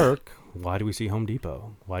doesn't work, why do we see Home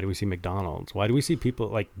Depot? Why do we see McDonald's? Why do we see people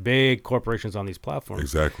like big corporations on these platforms?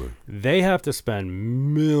 Exactly. They have to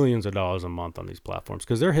spend millions of dollars a month on these platforms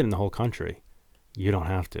because they're hitting the whole country. You don't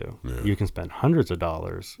have to. Yeah. You can spend hundreds of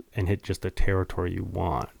dollars and hit just the territory you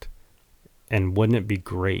want. And wouldn't it be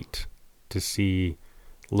great to see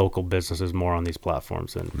local businesses more on these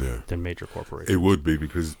platforms than major corporations? It would be,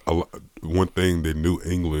 because one thing that New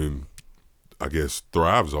England, I guess,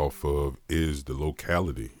 thrives off of is the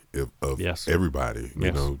locality of everybody.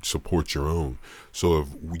 You know, support your own. So if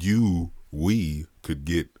we could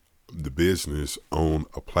get the business on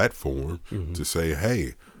a platform to say,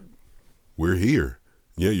 hey, we're here.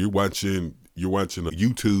 Yeah, you're watching a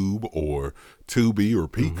YouTube or Tubi or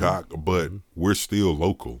Peacock, but we're still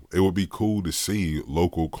local. It would be cool to see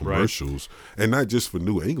local commercials, and not just for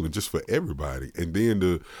New England, just for everybody. And then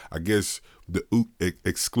the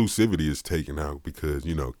exclusivity is taken out because,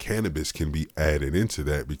 you know, cannabis can be added into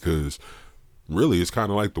that, because really it's kind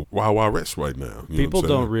of like the Wild Wild West right now. People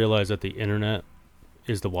don't realize that the internet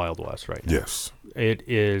is the Wild West right now. Yes. It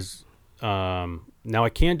is. Now I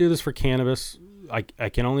can't do this for cannabis. I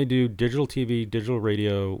can only do digital TV, digital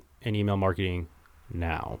radio, and email marketing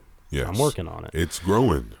now. Yes. I'm working on it. It's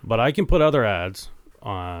growing. But I can put other ads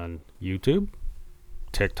on YouTube,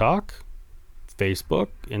 TikTok, Facebook,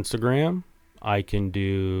 Instagram. I can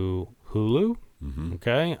do Hulu.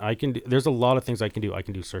 Okay. There's a lot of things I can do. I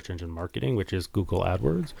can do search engine marketing, which is Google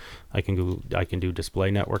AdWords. I can do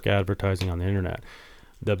display network advertising on the internet.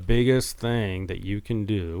 The biggest thing that you can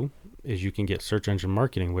do is you can get search engine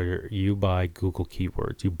marketing where you buy Google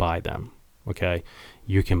keywords. You buy them, okay?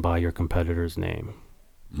 You can buy your competitor's name.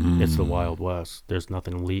 It's the Wild West. There's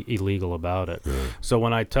nothing illegal about it. Yeah. So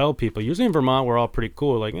when I tell people, usually in Vermont, we're all pretty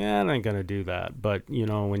cool. Like, I ain't going to do that. But, you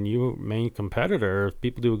know, when you main competitor, if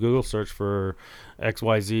people do a Google search for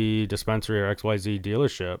XYZ dispensary or XYZ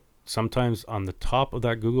dealership, sometimes on the top of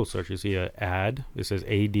that Google search, you see an ad. It says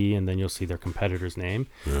AD, and then you'll see their competitor's name.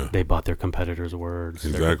 Yeah. They bought their competitor's words.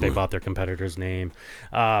 Exactly. They bought their competitor's name.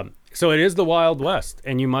 So it is the Wild West,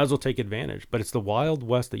 and you might as well take advantage. But it's the Wild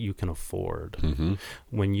West that you can afford.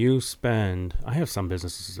 When you spend, I have some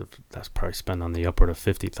businesses that's probably spend on the upward of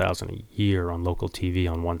 $50,000 a year on local TV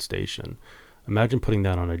on one station. Imagine putting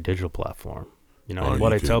that on a digital platform. You know, and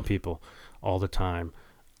what I tell people all the time,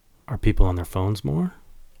 are people on their phones more?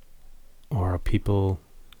 Or are people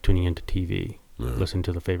tuning into TV, listening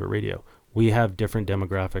to the favorite radio? We have different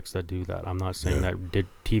demographics that do that. I'm not saying that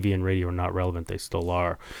TV and radio are not relevant. They still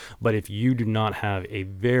are. But if you do not have a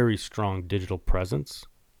very strong digital presence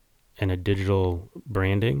and a digital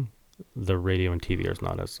branding, the radio and TV is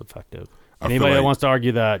not as effective. Anybody that wants to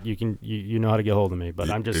argue that, you know how to get hold of me. But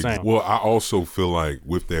I'm just saying. Well, I also feel like,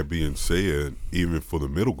 with that being said, even for the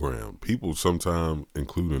middle ground, people sometimes,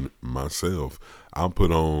 including myself, I'll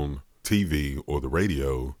put on TV or the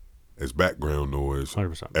radio as background noise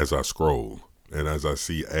 100%. As I scroll and as I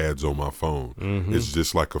see ads on my phone. It's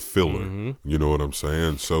just like a filler. You know what I'm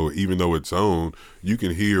saying? So even though it's on, you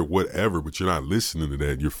can hear whatever, but you're not listening to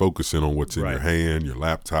that. You're focusing on what's in your hand, your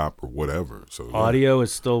laptop, or whatever. So audio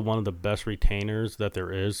is still one of the best retainers that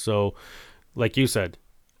there is. So like you said,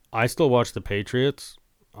 I still watch the Patriots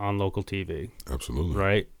on local TV. Absolutely.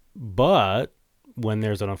 Right? But when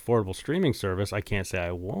there's an affordable streaming service, I can't say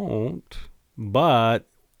I won't, but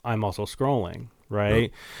I'm also scrolling, right?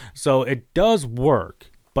 Yep. So it does work,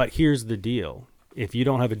 but here's the deal. If you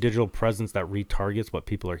don't have a digital presence that retargets what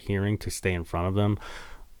people are hearing to stay in front of them,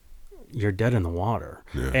 you're dead in the water.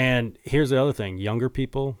 Yeah. And here's the other thing. Younger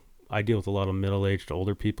people, I deal with a lot of middle-aged,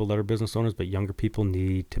 older people that are business owners, but younger people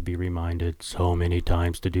need to be reminded so many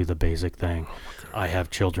times to do the basic thing. I have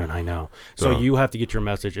children, I know. So you have to get your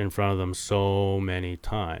message in front of them so many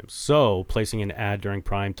times. So placing an ad during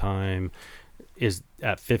prime time is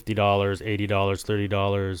at $50, $80,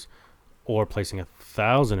 $30, or placing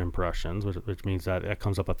 1,000 impressions, which means that it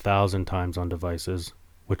comes up 1,000 times on devices.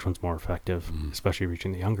 Which one's more effective, especially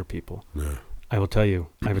reaching the younger people? Yeah. I will tell you,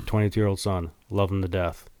 I have a 22-year-old son, love him to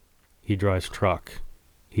death. He drives truck.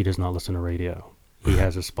 He does not listen to radio. He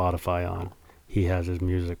has his Spotify on. He has his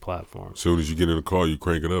music platform. As soon as you get in the car, you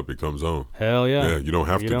crank it up, it comes on. Hell yeah. Yeah, you don't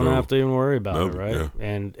have to go. You don't have to even worry about it, right? Yeah.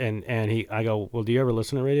 And I go, well, do you ever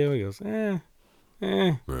listen to radio? He goes, Yeah.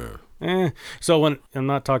 So when I'm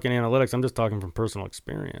not talking analytics, I'm just talking from personal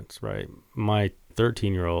experience, right? My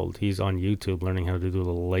 13-year-old, he's on YouTube learning how to do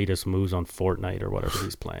the latest moves on Fortnite or whatever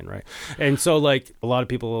he's playing, right? And so like a lot of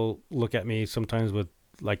people look at me sometimes with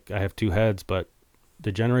like I have two heads, but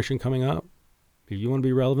the generation coming up, if you want to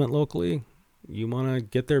be relevant locally, you want to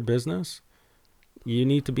get their business, you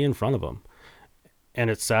need to be in front of them. And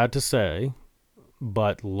it's sad to say,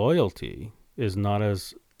 but loyalty is not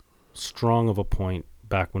as strong of a point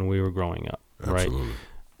back when we were growing up, Absolutely.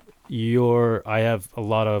 right? I have a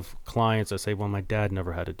lot of clients that say, well, my dad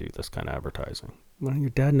never had to do this kind of advertising. Well, your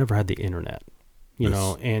dad never had the internet, you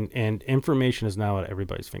know, and information is now at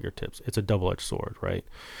everybody's fingertips. It's a double-edged sword, right?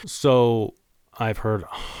 So I've heard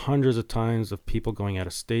hundreds of times of people going out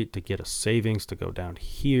of state to get a savings to go down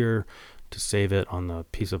here to save it on the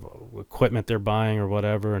piece of equipment they're buying or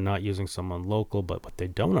whatever, and not using someone local. But what they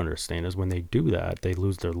don't understand is when they do that, they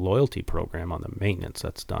lose their loyalty program on the maintenance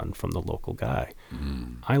that's done from the local guy.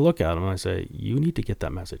 I look at them and I say, you need to get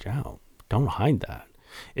that message out. Don't hide that.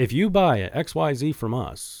 If you buy an XYZ from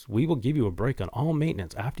us, we will give you a break on all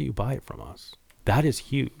maintenance after you buy it from us. That is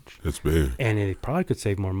huge. It's big. And it probably could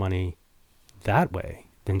save more money that way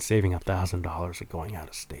than saving $1,000 of going out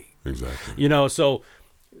of state. Exactly. You know, so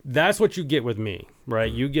that's what you get with me,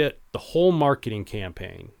 right? You get the whole marketing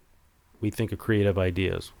campaign. We think of creative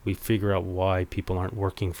ideas. We figure out why people aren't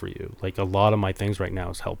working for you. Like a lot of my things right now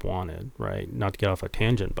is help wanted, right? Not to get off a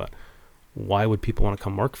tangent, but why would people want to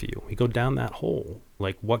come work for you? We go down that hole.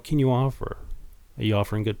 Like, what can you offer? Are you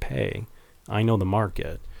offering good pay? I know the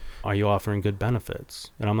market. Are you offering good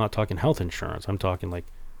benefits? And I'm not talking health insurance. I'm talking like,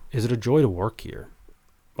 is it a joy to work here?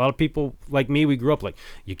 A lot of people like me, we grew up like,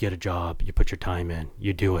 you get a job, you put your time in,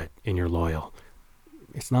 you do it, and you're loyal.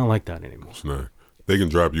 It's not like that anymore. It's not. They can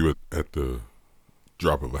drop you at the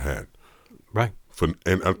drop of a hat. Right.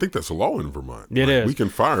 And I think that's a law in Vermont. It is. We can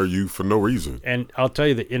fire you for no reason. And I'll tell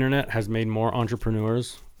you, the internet has made more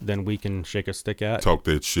entrepreneurs than we can shake a stick at. Talk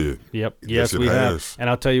that shit. Yep. Yes, we it have. has. And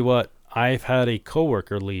I'll tell you what, I've had a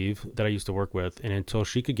coworker leave that I used to work with, and until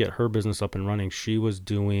she could get her business up and running, she was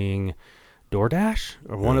doing DoorDash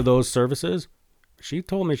or one of those services. She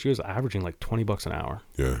told me she was averaging like $20 an hour.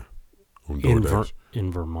 Yeah. On DoorDash.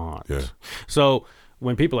 In Vermont. Yeah. So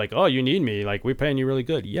when people are like, oh, you need me, like, we're paying you really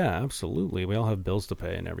good. Yeah, absolutely. We all have bills to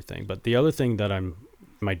pay and everything. But the other thing that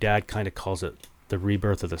my dad kind of calls it the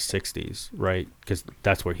rebirth of the 60s, right? Because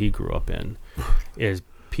that's where he grew up in, is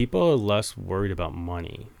people are less worried about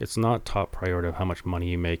money. It's not top priority of how much money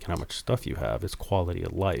you make and how much stuff you have. It's quality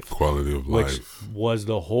of life. Quality of which life. was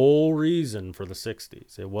the whole reason for the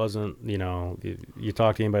 60s. It wasn't, you know, you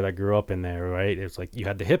talk to anybody that grew up in there, right? It's like you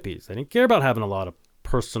had the hippies. They didn't care about having a lot of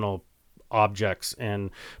personal objects and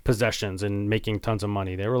possessions and making tons of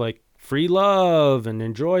money. They were like, free love and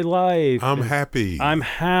enjoy life. I'm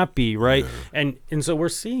happy, right? Yeah. And so we're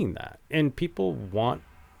seeing that. And people want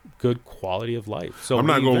good quality of life. So I'm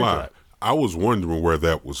not gonna lie, I was wondering where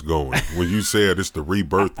that was going when you said it's the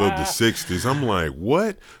rebirth of the 60s. I'm like,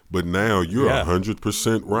 what? But now you're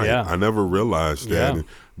 100% right. Yeah. I never realized that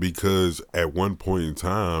because at one point in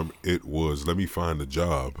time it was, let me find a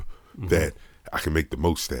job that I can make the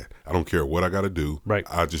most at. I don't care what I got to do. Right.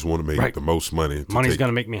 I just want to make the most money. Money's going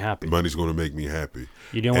to make me happy. Money's going to make me happy.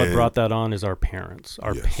 You know what brought that on is our parents.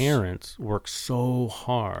 Our parents work so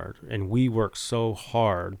hard, and we work so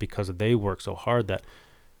hard because they work so hard that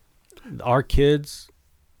our kids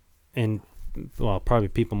and, well, probably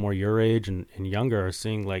people more your age and younger are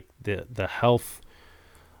seeing like the health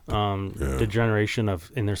degeneration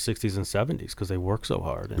of in their 60s and 70s because they work so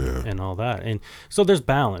hard and all that. And so there's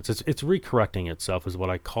balance. It's recorrecting itself is what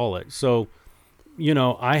I call it. So, you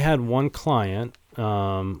know, I had one client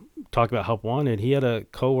talk about help wanted. He had a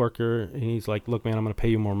coworker and he's like, look, man, I'm going to pay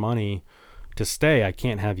you more money to stay. I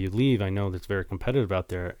can't have you leave. I know that's very competitive out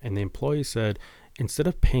there. And the employee said, instead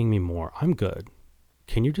of paying me more, I'm good.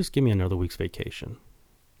 Can you just give me another week's vacation?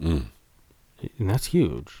 And that's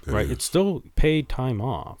huge, right? It's still paid time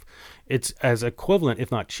off. It's as equivalent,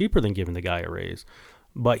 if not cheaper, than giving the guy a raise.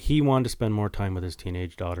 But he wanted to spend more time with his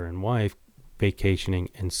teenage daughter and wife, vacationing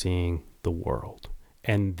and seeing the world.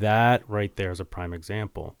 And that right there is a prime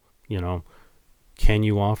example. You know, can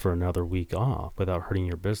you offer another week off without hurting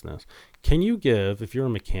your business? Can you give, if you're a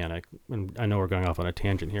mechanic, and I know we're going off on a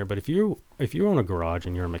tangent here, but if you own a garage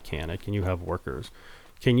and you're a mechanic and you have workers,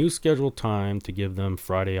 can you schedule time to give them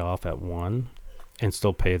Friday off at 1 and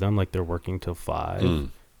still pay them like they're working till 5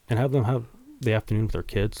 and have them have the afternoon with their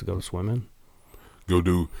kids to go swimming?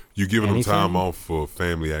 You giving them time off for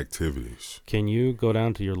family activities. Can you go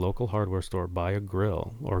down to your local hardware store, buy a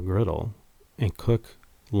grill or griddle, and cook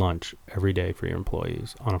lunch every day for your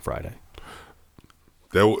employees on a Friday?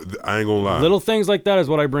 I ain't gonna lie. Little things like that is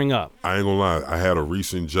what I bring up. I ain't gonna lie. I had a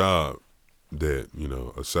recent job that,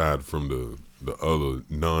 aside from the other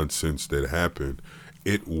nonsense that happened,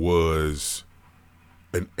 it was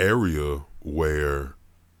an area where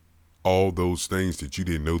all those things that you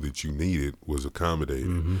didn't know that you needed was accommodated.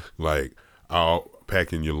 Mm-hmm. Like, I'll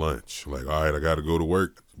packing your lunch. Like, all right, I got to go to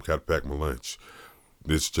work. Got to pack my lunch.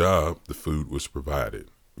 This job, the food was provided.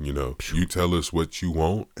 You tell us what you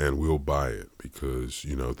want and we'll buy it because,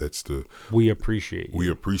 that's we appreciate you. We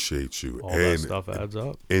appreciate you. All that stuff adds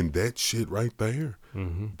up. And that shit right there,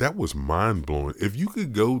 that was mind blowing. If you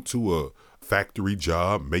could go to a factory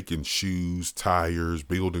job making shoes, tires,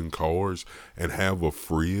 building cars, and have a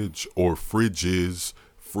fridge or fridges,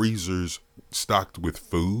 freezers stocked with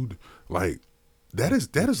food, like that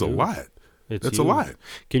is a lot. That's huge. A lot.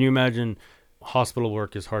 Can you imagine? Hospital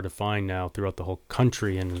work is hard to find now throughout the whole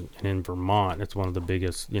country, and in Vermont, it's one of the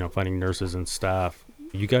biggest, finding nurses and staff.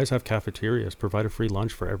 You guys have cafeterias, provide a free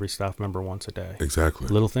lunch for every staff member once a day. Exactly.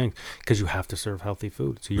 Little things, because you have to serve healthy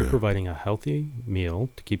food. So you're providing a healthy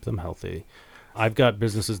meal to keep them healthy. I've got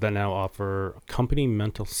businesses that now offer company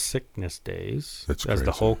mental sickness days. That's as crazy.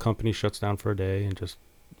 The whole company shuts down for a day and just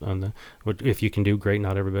if you can do, great.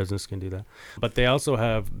 Not every business can do that. But they also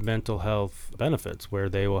have mental health benefits where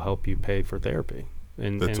they will help you pay for therapy.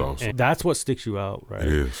 That's awesome. And that's what sticks you out, right?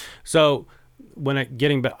 It is. So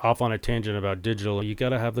getting off on a tangent about digital, you got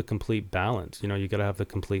to have the complete balance. You got to have the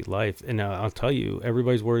complete life. And I'll tell you,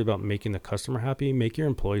 everybody's worried about making the customer happy. Make your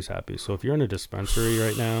employees happy. So if you're in a dispensary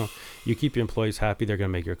right now, you keep your employees happy, they're going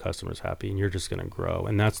to make your customers happy, and you're just going to grow.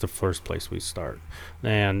 And that's the first place we start.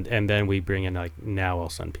 And then we bring in, like, now I'll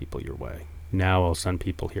send people your way. Now I'll send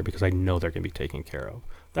people here because I know they're going to be taken care of.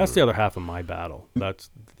 That's the other half of my battle.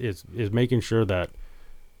 Is making sure that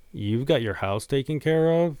you've got your house taken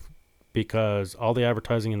care of, because all the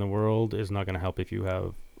advertising in the world is not going to help if you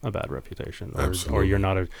have a bad reputation, or you're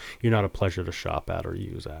not a pleasure to shop at or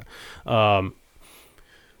use at.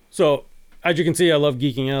 So as you can see, I love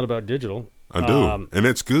geeking out about digital. I do, and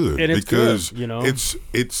it's good because good,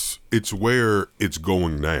 it's where it's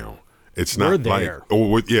going now. It's not there.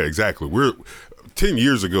 Exactly. We're 10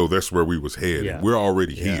 years ago. That's where we was headed. Yeah. We're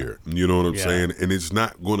already here. You know what I'm saying? And it's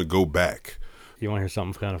not going to go back. You want to hear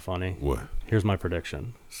something kind of funny? What? Here's my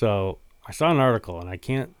prediction. So I saw an article, and I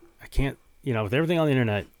can't, with everything on the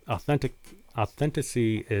internet,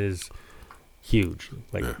 authenticity is huge.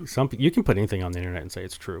 Like you can put anything on the internet and say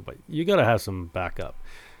it's true, but you got to have some backup.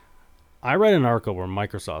 I read an article where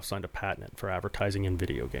Microsoft signed a patent for advertising in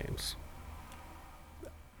video games.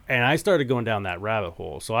 And I started going down that rabbit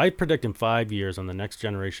hole. So I predict in 5 years on the next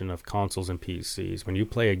generation of consoles and PCs, when you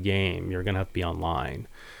play a game, you're going to have to be online.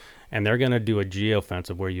 And they're going to do a geofence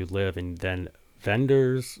of where you live, and then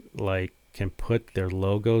vendors can put their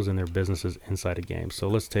logos and their businesses inside a game. So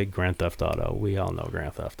let's take Grand Theft Auto. We all know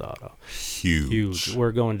Grand Theft Auto. Huge.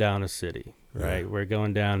 We're going down a city, right? Yeah. We're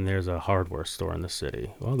going down, and there's a hardware store in the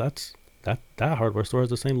city. Well, that hardware store is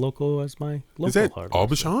the same logo as my local hardware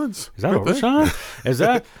Aubuchon's? store. Is that Aubuchon? Is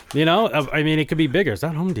that, it could be bigger. Is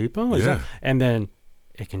that Home Depot? And then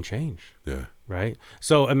it can change. Yeah. Right?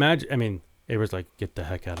 So imagine, it was like, get the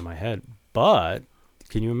heck out of my head. But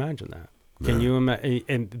can you imagine that? Can you imagine?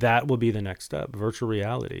 And that will be the next step. Virtual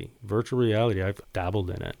reality. I've dabbled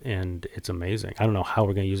in it, and it's amazing. I don't know how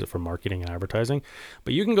we're going to use it for marketing and advertising,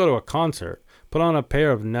 but you can go to a concert, put on a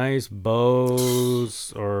pair of nice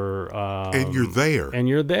Bose and you're there.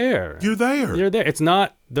 You're there. It's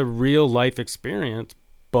not the real life experience,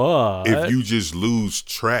 but if you just lose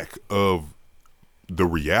track of the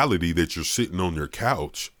reality that you're sitting on your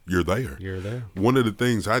couch, you're there. One of the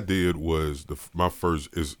things I did was I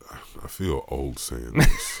feel old saying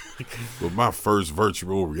this, but my first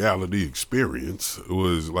virtual reality experience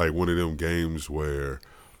was like one of them games where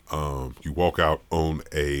you walk out on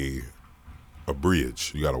a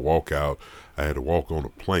bridge. You got to walk out. I had to walk on a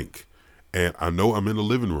plank, and I know I'm in the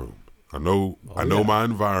living room. I know my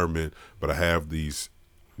environment, but I have these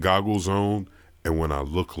goggles on, and when I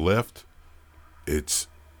look left, it's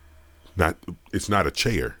not a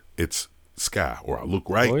chair, it's sky. Or I look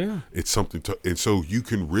right, it's something and so you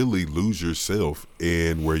can really lose yourself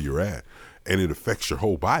in where you're at, and it affects your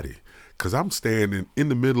whole body. Because I'm standing in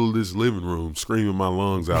the middle of this living room screaming my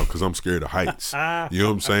lungs out because I'm scared of heights. You know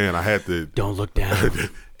what I'm saying? I had to don't look down.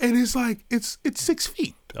 And it's like it's 6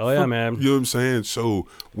 feet. Oh yeah, man. You know what I'm saying? So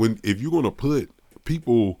if you're gonna put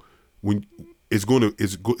people, when it's gonna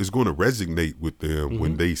resonate with them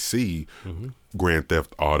when they see Grand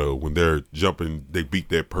Theft Auto, when they're jumping, they beat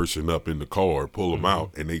that person up in the car, pull them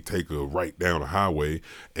out, and they take a right down the highway,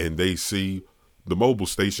 and they see the mobile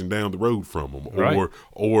station down the road from them, Right.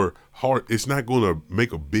 or hard. It's not going to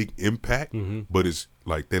make a big impact, but it's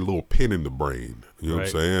like that little pin in the brain. You know what I'm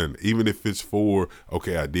saying? Even if it's for,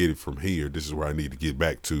 okay, I did it from here. This is where I need to get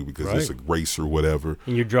back to because it's a race or whatever.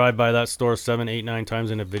 And you drive by that store 7, 8, 9 times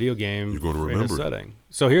in a video game. You're going to in a remember it. setting.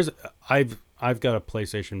 So I've got a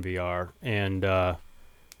PlayStation VR, and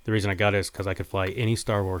the reason I got it is because I could fly any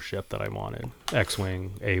Star Wars ship that I wanted,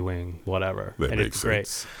 X-wing, A-wing, whatever, That and makes it's great.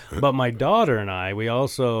 sense. But my daughter and I, we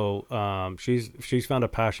also she's found a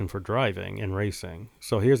passion for driving and racing.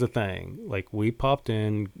 So here's the thing: like we popped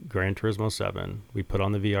in Gran Turismo 7, we put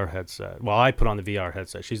on the VR headset. Well, I put on the VR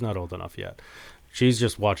headset. She's not old enough yet. She's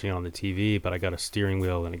just watching it on the TV, but I got a steering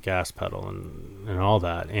wheel and a gas pedal and all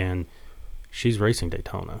that, and she's racing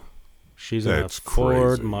Daytona. She's in a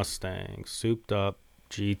Ford crazy. Mustang, souped up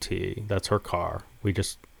GT. That's her car.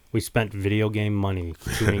 We spent video game money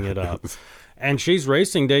tuning it up. And she's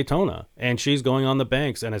racing Daytona, and she's going on the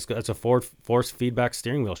banks, and it's a force feedback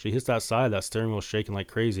steering wheel. She hits that side, that steering wheel's shaking like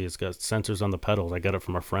crazy. It's got sensors on the pedals. I got it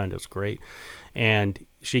from a friend. It's great. And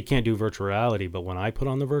she can't do virtual reality, but when I put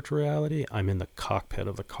on the virtual reality, I'm in the cockpit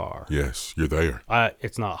of the car. Yes, you're there.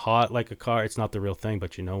 It's not hot like a car. It's not the real thing,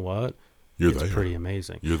 but you know what? You're It's there. pretty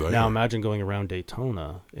amazing. You're there. Now imagine going around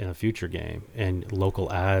Daytona in a future game and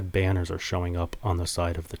local ad banners are showing up on the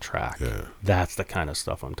side of the track. Yeah. That's the kind of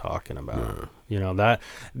stuff I'm talking about. Yeah. You know that.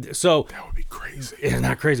 So That would be crazy. isn't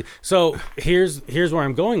that crazy? So here's where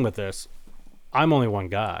I'm going with this. I'm only one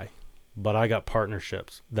guy, but I got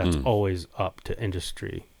partnerships that's always up to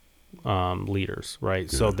industry leaders,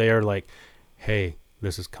 right? Yeah. So they're like, hey,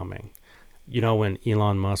 this is coming. You know, when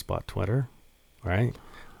Elon Musk bought Twitter, right?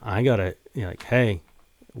 I got to, like, hey,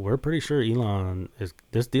 we're pretty sure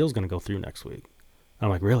this deal's going to go through next week. I'm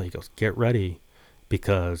like, really? He goes, get ready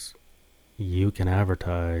because you can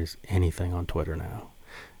advertise anything on Twitter now.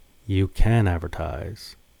 You can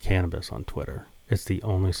advertise cannabis on Twitter. It's the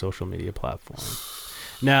only social media platform.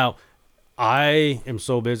 Now, I am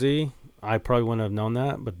so busy, I probably wouldn't have known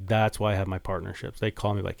that, but that's why I have my partnerships. They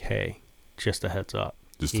call me like, hey, just a heads up.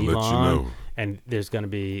 Just to let you know. And there's going to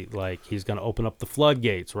be like, he's going to open up the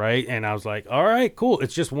floodgates, right? And I was like, all right, cool.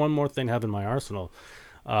 It's just one more thing to have in my arsenal.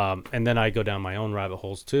 And then I go down my own rabbit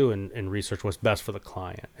holes too and research what's best for the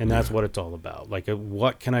client. And that's what it's all about. Like,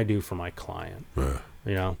 what can I do for my client?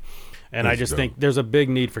 You know? And I just think there's a big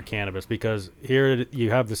need for cannabis because here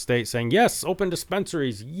you have the state saying, yes, open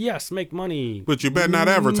dispensaries. Yes, make money. But you better not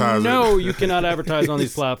advertise it. No, you cannot advertise on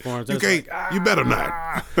these platforms. You And can't. it's You better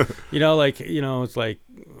not. it's like,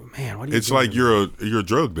 man, what are you It's doing? like you're a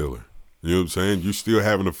drug dealer. You know what I'm saying? You're still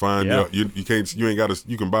having to find you can't you ain't got to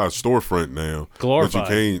you can buy a storefront now, Glorified, but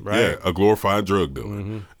you can't right. a glorified drug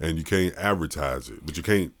dealer, and you can't advertise it, but you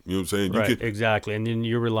can't. You know what I'm saying? You Right, can, exactly. And then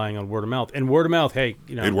you're relying on word of mouth. And word of mouth, hey,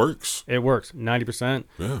 it works. It works. 90%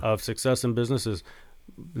 Yeah. of success in business is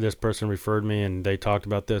this person referred me and they talked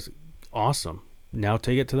about this. Awesome. Now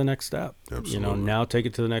take it to the next step. Absolutely. Now take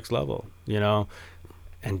it to the next level,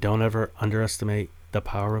 and don't ever underestimate the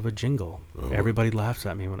power of a jingle. Everybody laughs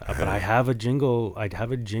at me but I have a jingle. I'd have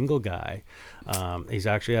a jingle guy. He's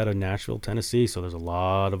actually out of Nashville, Tennessee. So there's a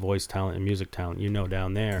lot of voice talent and music talent,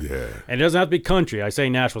 down there. Yeah. And it doesn't have to be country. I say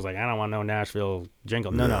Nashville's like, I don't want no Nashville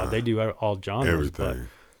jingle. No, they do all genres. But, Everything.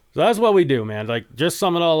 so that's what we do, man. Like, just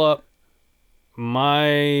sum it all up.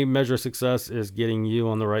 My measure of success is getting you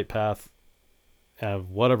on the right path of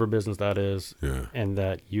whatever business that is. Yeah. And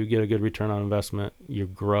that you get a good return on investment, you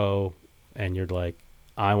grow, and you're like,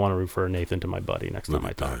 I want to refer Nathan to my buddy next time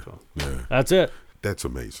I talk to him. Yeah. That's it. That's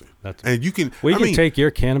amazing. That's And you can. We I can mean, take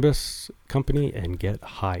your cannabis company and get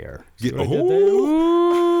higher. See Get- what I did there?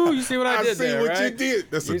 Ooh, you see what I I did see there, what right? you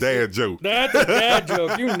did. That's You a see- dad joke. That's a dad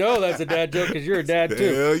joke. You know that's a dad joke because you're a dad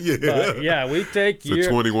too. Hell yeah. But yeah, we take It's a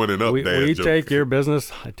 21 and up we dad joke. take your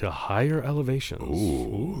business to higher elevations.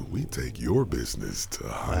 Ooh, we take your business to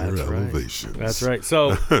higher That's right. elevations. That's right.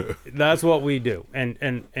 So that's what we do. And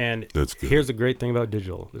That's good. here's the great thing about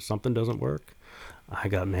digital. If something doesn't work, I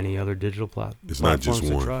got many other digital It's not platforms just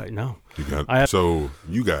to one. try. No. You got I have- so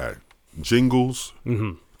you got jingles.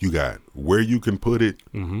 Mm-hmm. You got where you can put it.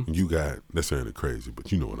 Mm-hmm. You got that sounded crazy,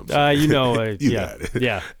 but you know what I'm saying. You yeah, got it.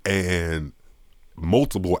 yeah. And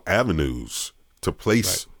multiple avenues to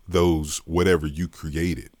place those whatever you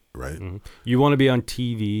created. Right. Mm-hmm. You want to be on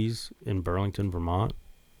TVs in Burlington, Vermont?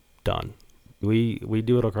 Done. We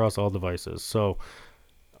do it across all devices. So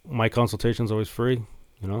my consultation's always free.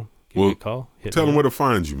 Give me a call. Tell them where to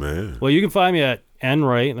find you, man. Well, you can find me at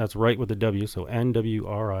nwright, that's right with the W, so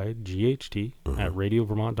NWRIGHT at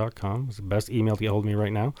radiovermont.com. It's the best email to get hold of me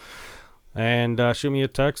right now. And shoot me a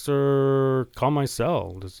text or call my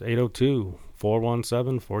cell. It's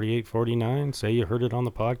 802-417-4849. Say you heard it on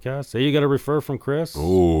the podcast. Say you got a refer from Chris.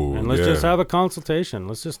 Oh, and let's just have a consultation.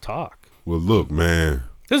 Let's just talk. Well, look, man.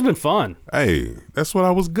 This has been fun. Hey, that's what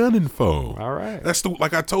I was gunning for. All right. That's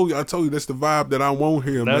like I told you, that's the vibe that I want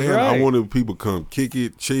here, that's man. Right. I wanted people to come kick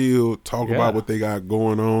it, chill, talk about what they got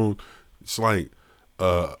going on. It's like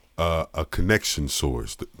a connection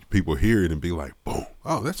source. People hear it and be like, boom.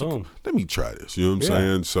 Oh, let me try this. You know what I'm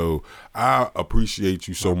saying? So I appreciate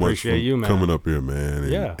you so much for coming up here,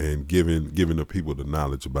 man, and giving the people the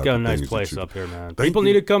knowledge about got the a nice place up here, man. People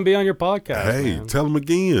need to come be on your podcast. Hey, man. Tell them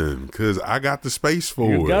again, because I got the space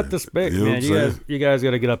for it. You got the space, you know man. You guys got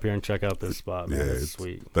to get up here and check out this spot, man. Yeah, it's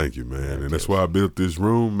sweet. Thank you, man. And that's why I built this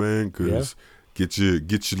room, man, because get you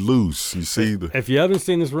loose. You see if you haven't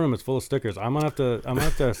seen this room, it's full of stickers. I'm gonna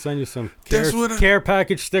have to send you some care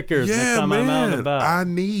package stickers next time I'm out and about. I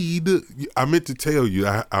meant to tell you.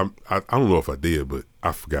 I don't know if I did, but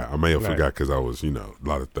I forgot. I may have forgot because I was, a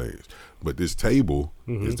lot of things. But this table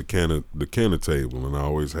is the canner table, and I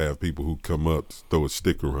always have people who come up throw a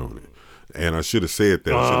sticker on it. And I should have said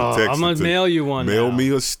that. I should have texted. I'm gonna mail you one. Mail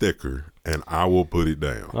me a sticker, and I will put it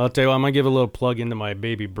down. I'll tell you what, I'm gonna give a little plug into my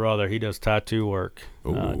baby brother. He does tattoo work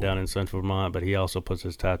down in Central Vermont, but he also puts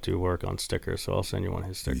his tattoo work on stickers. So I'll send you one of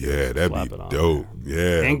his stickers. Yeah, that'd be dope.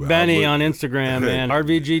 Yeah, Ink Benny on Instagram, man.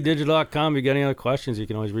 RVGdigital.com. If you got any other questions, you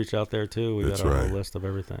can always reach out there too. We got a whole list of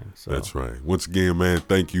everything. So. That's right. Once again, man,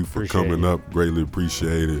 thank you for coming up. Greatly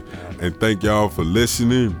appreciate it, and thank y'all for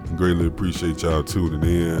listening. Greatly appreciate y'all tuning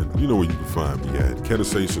in. You know where you can find me at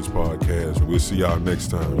Conversations Podcast. We'll see y'all next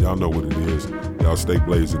time. Y'all know what it is. Y'all stay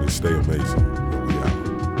blazing and stay amazing. And we out.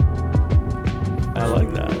 I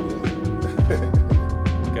like that.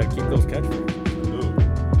 Gotta keep those catchphrases.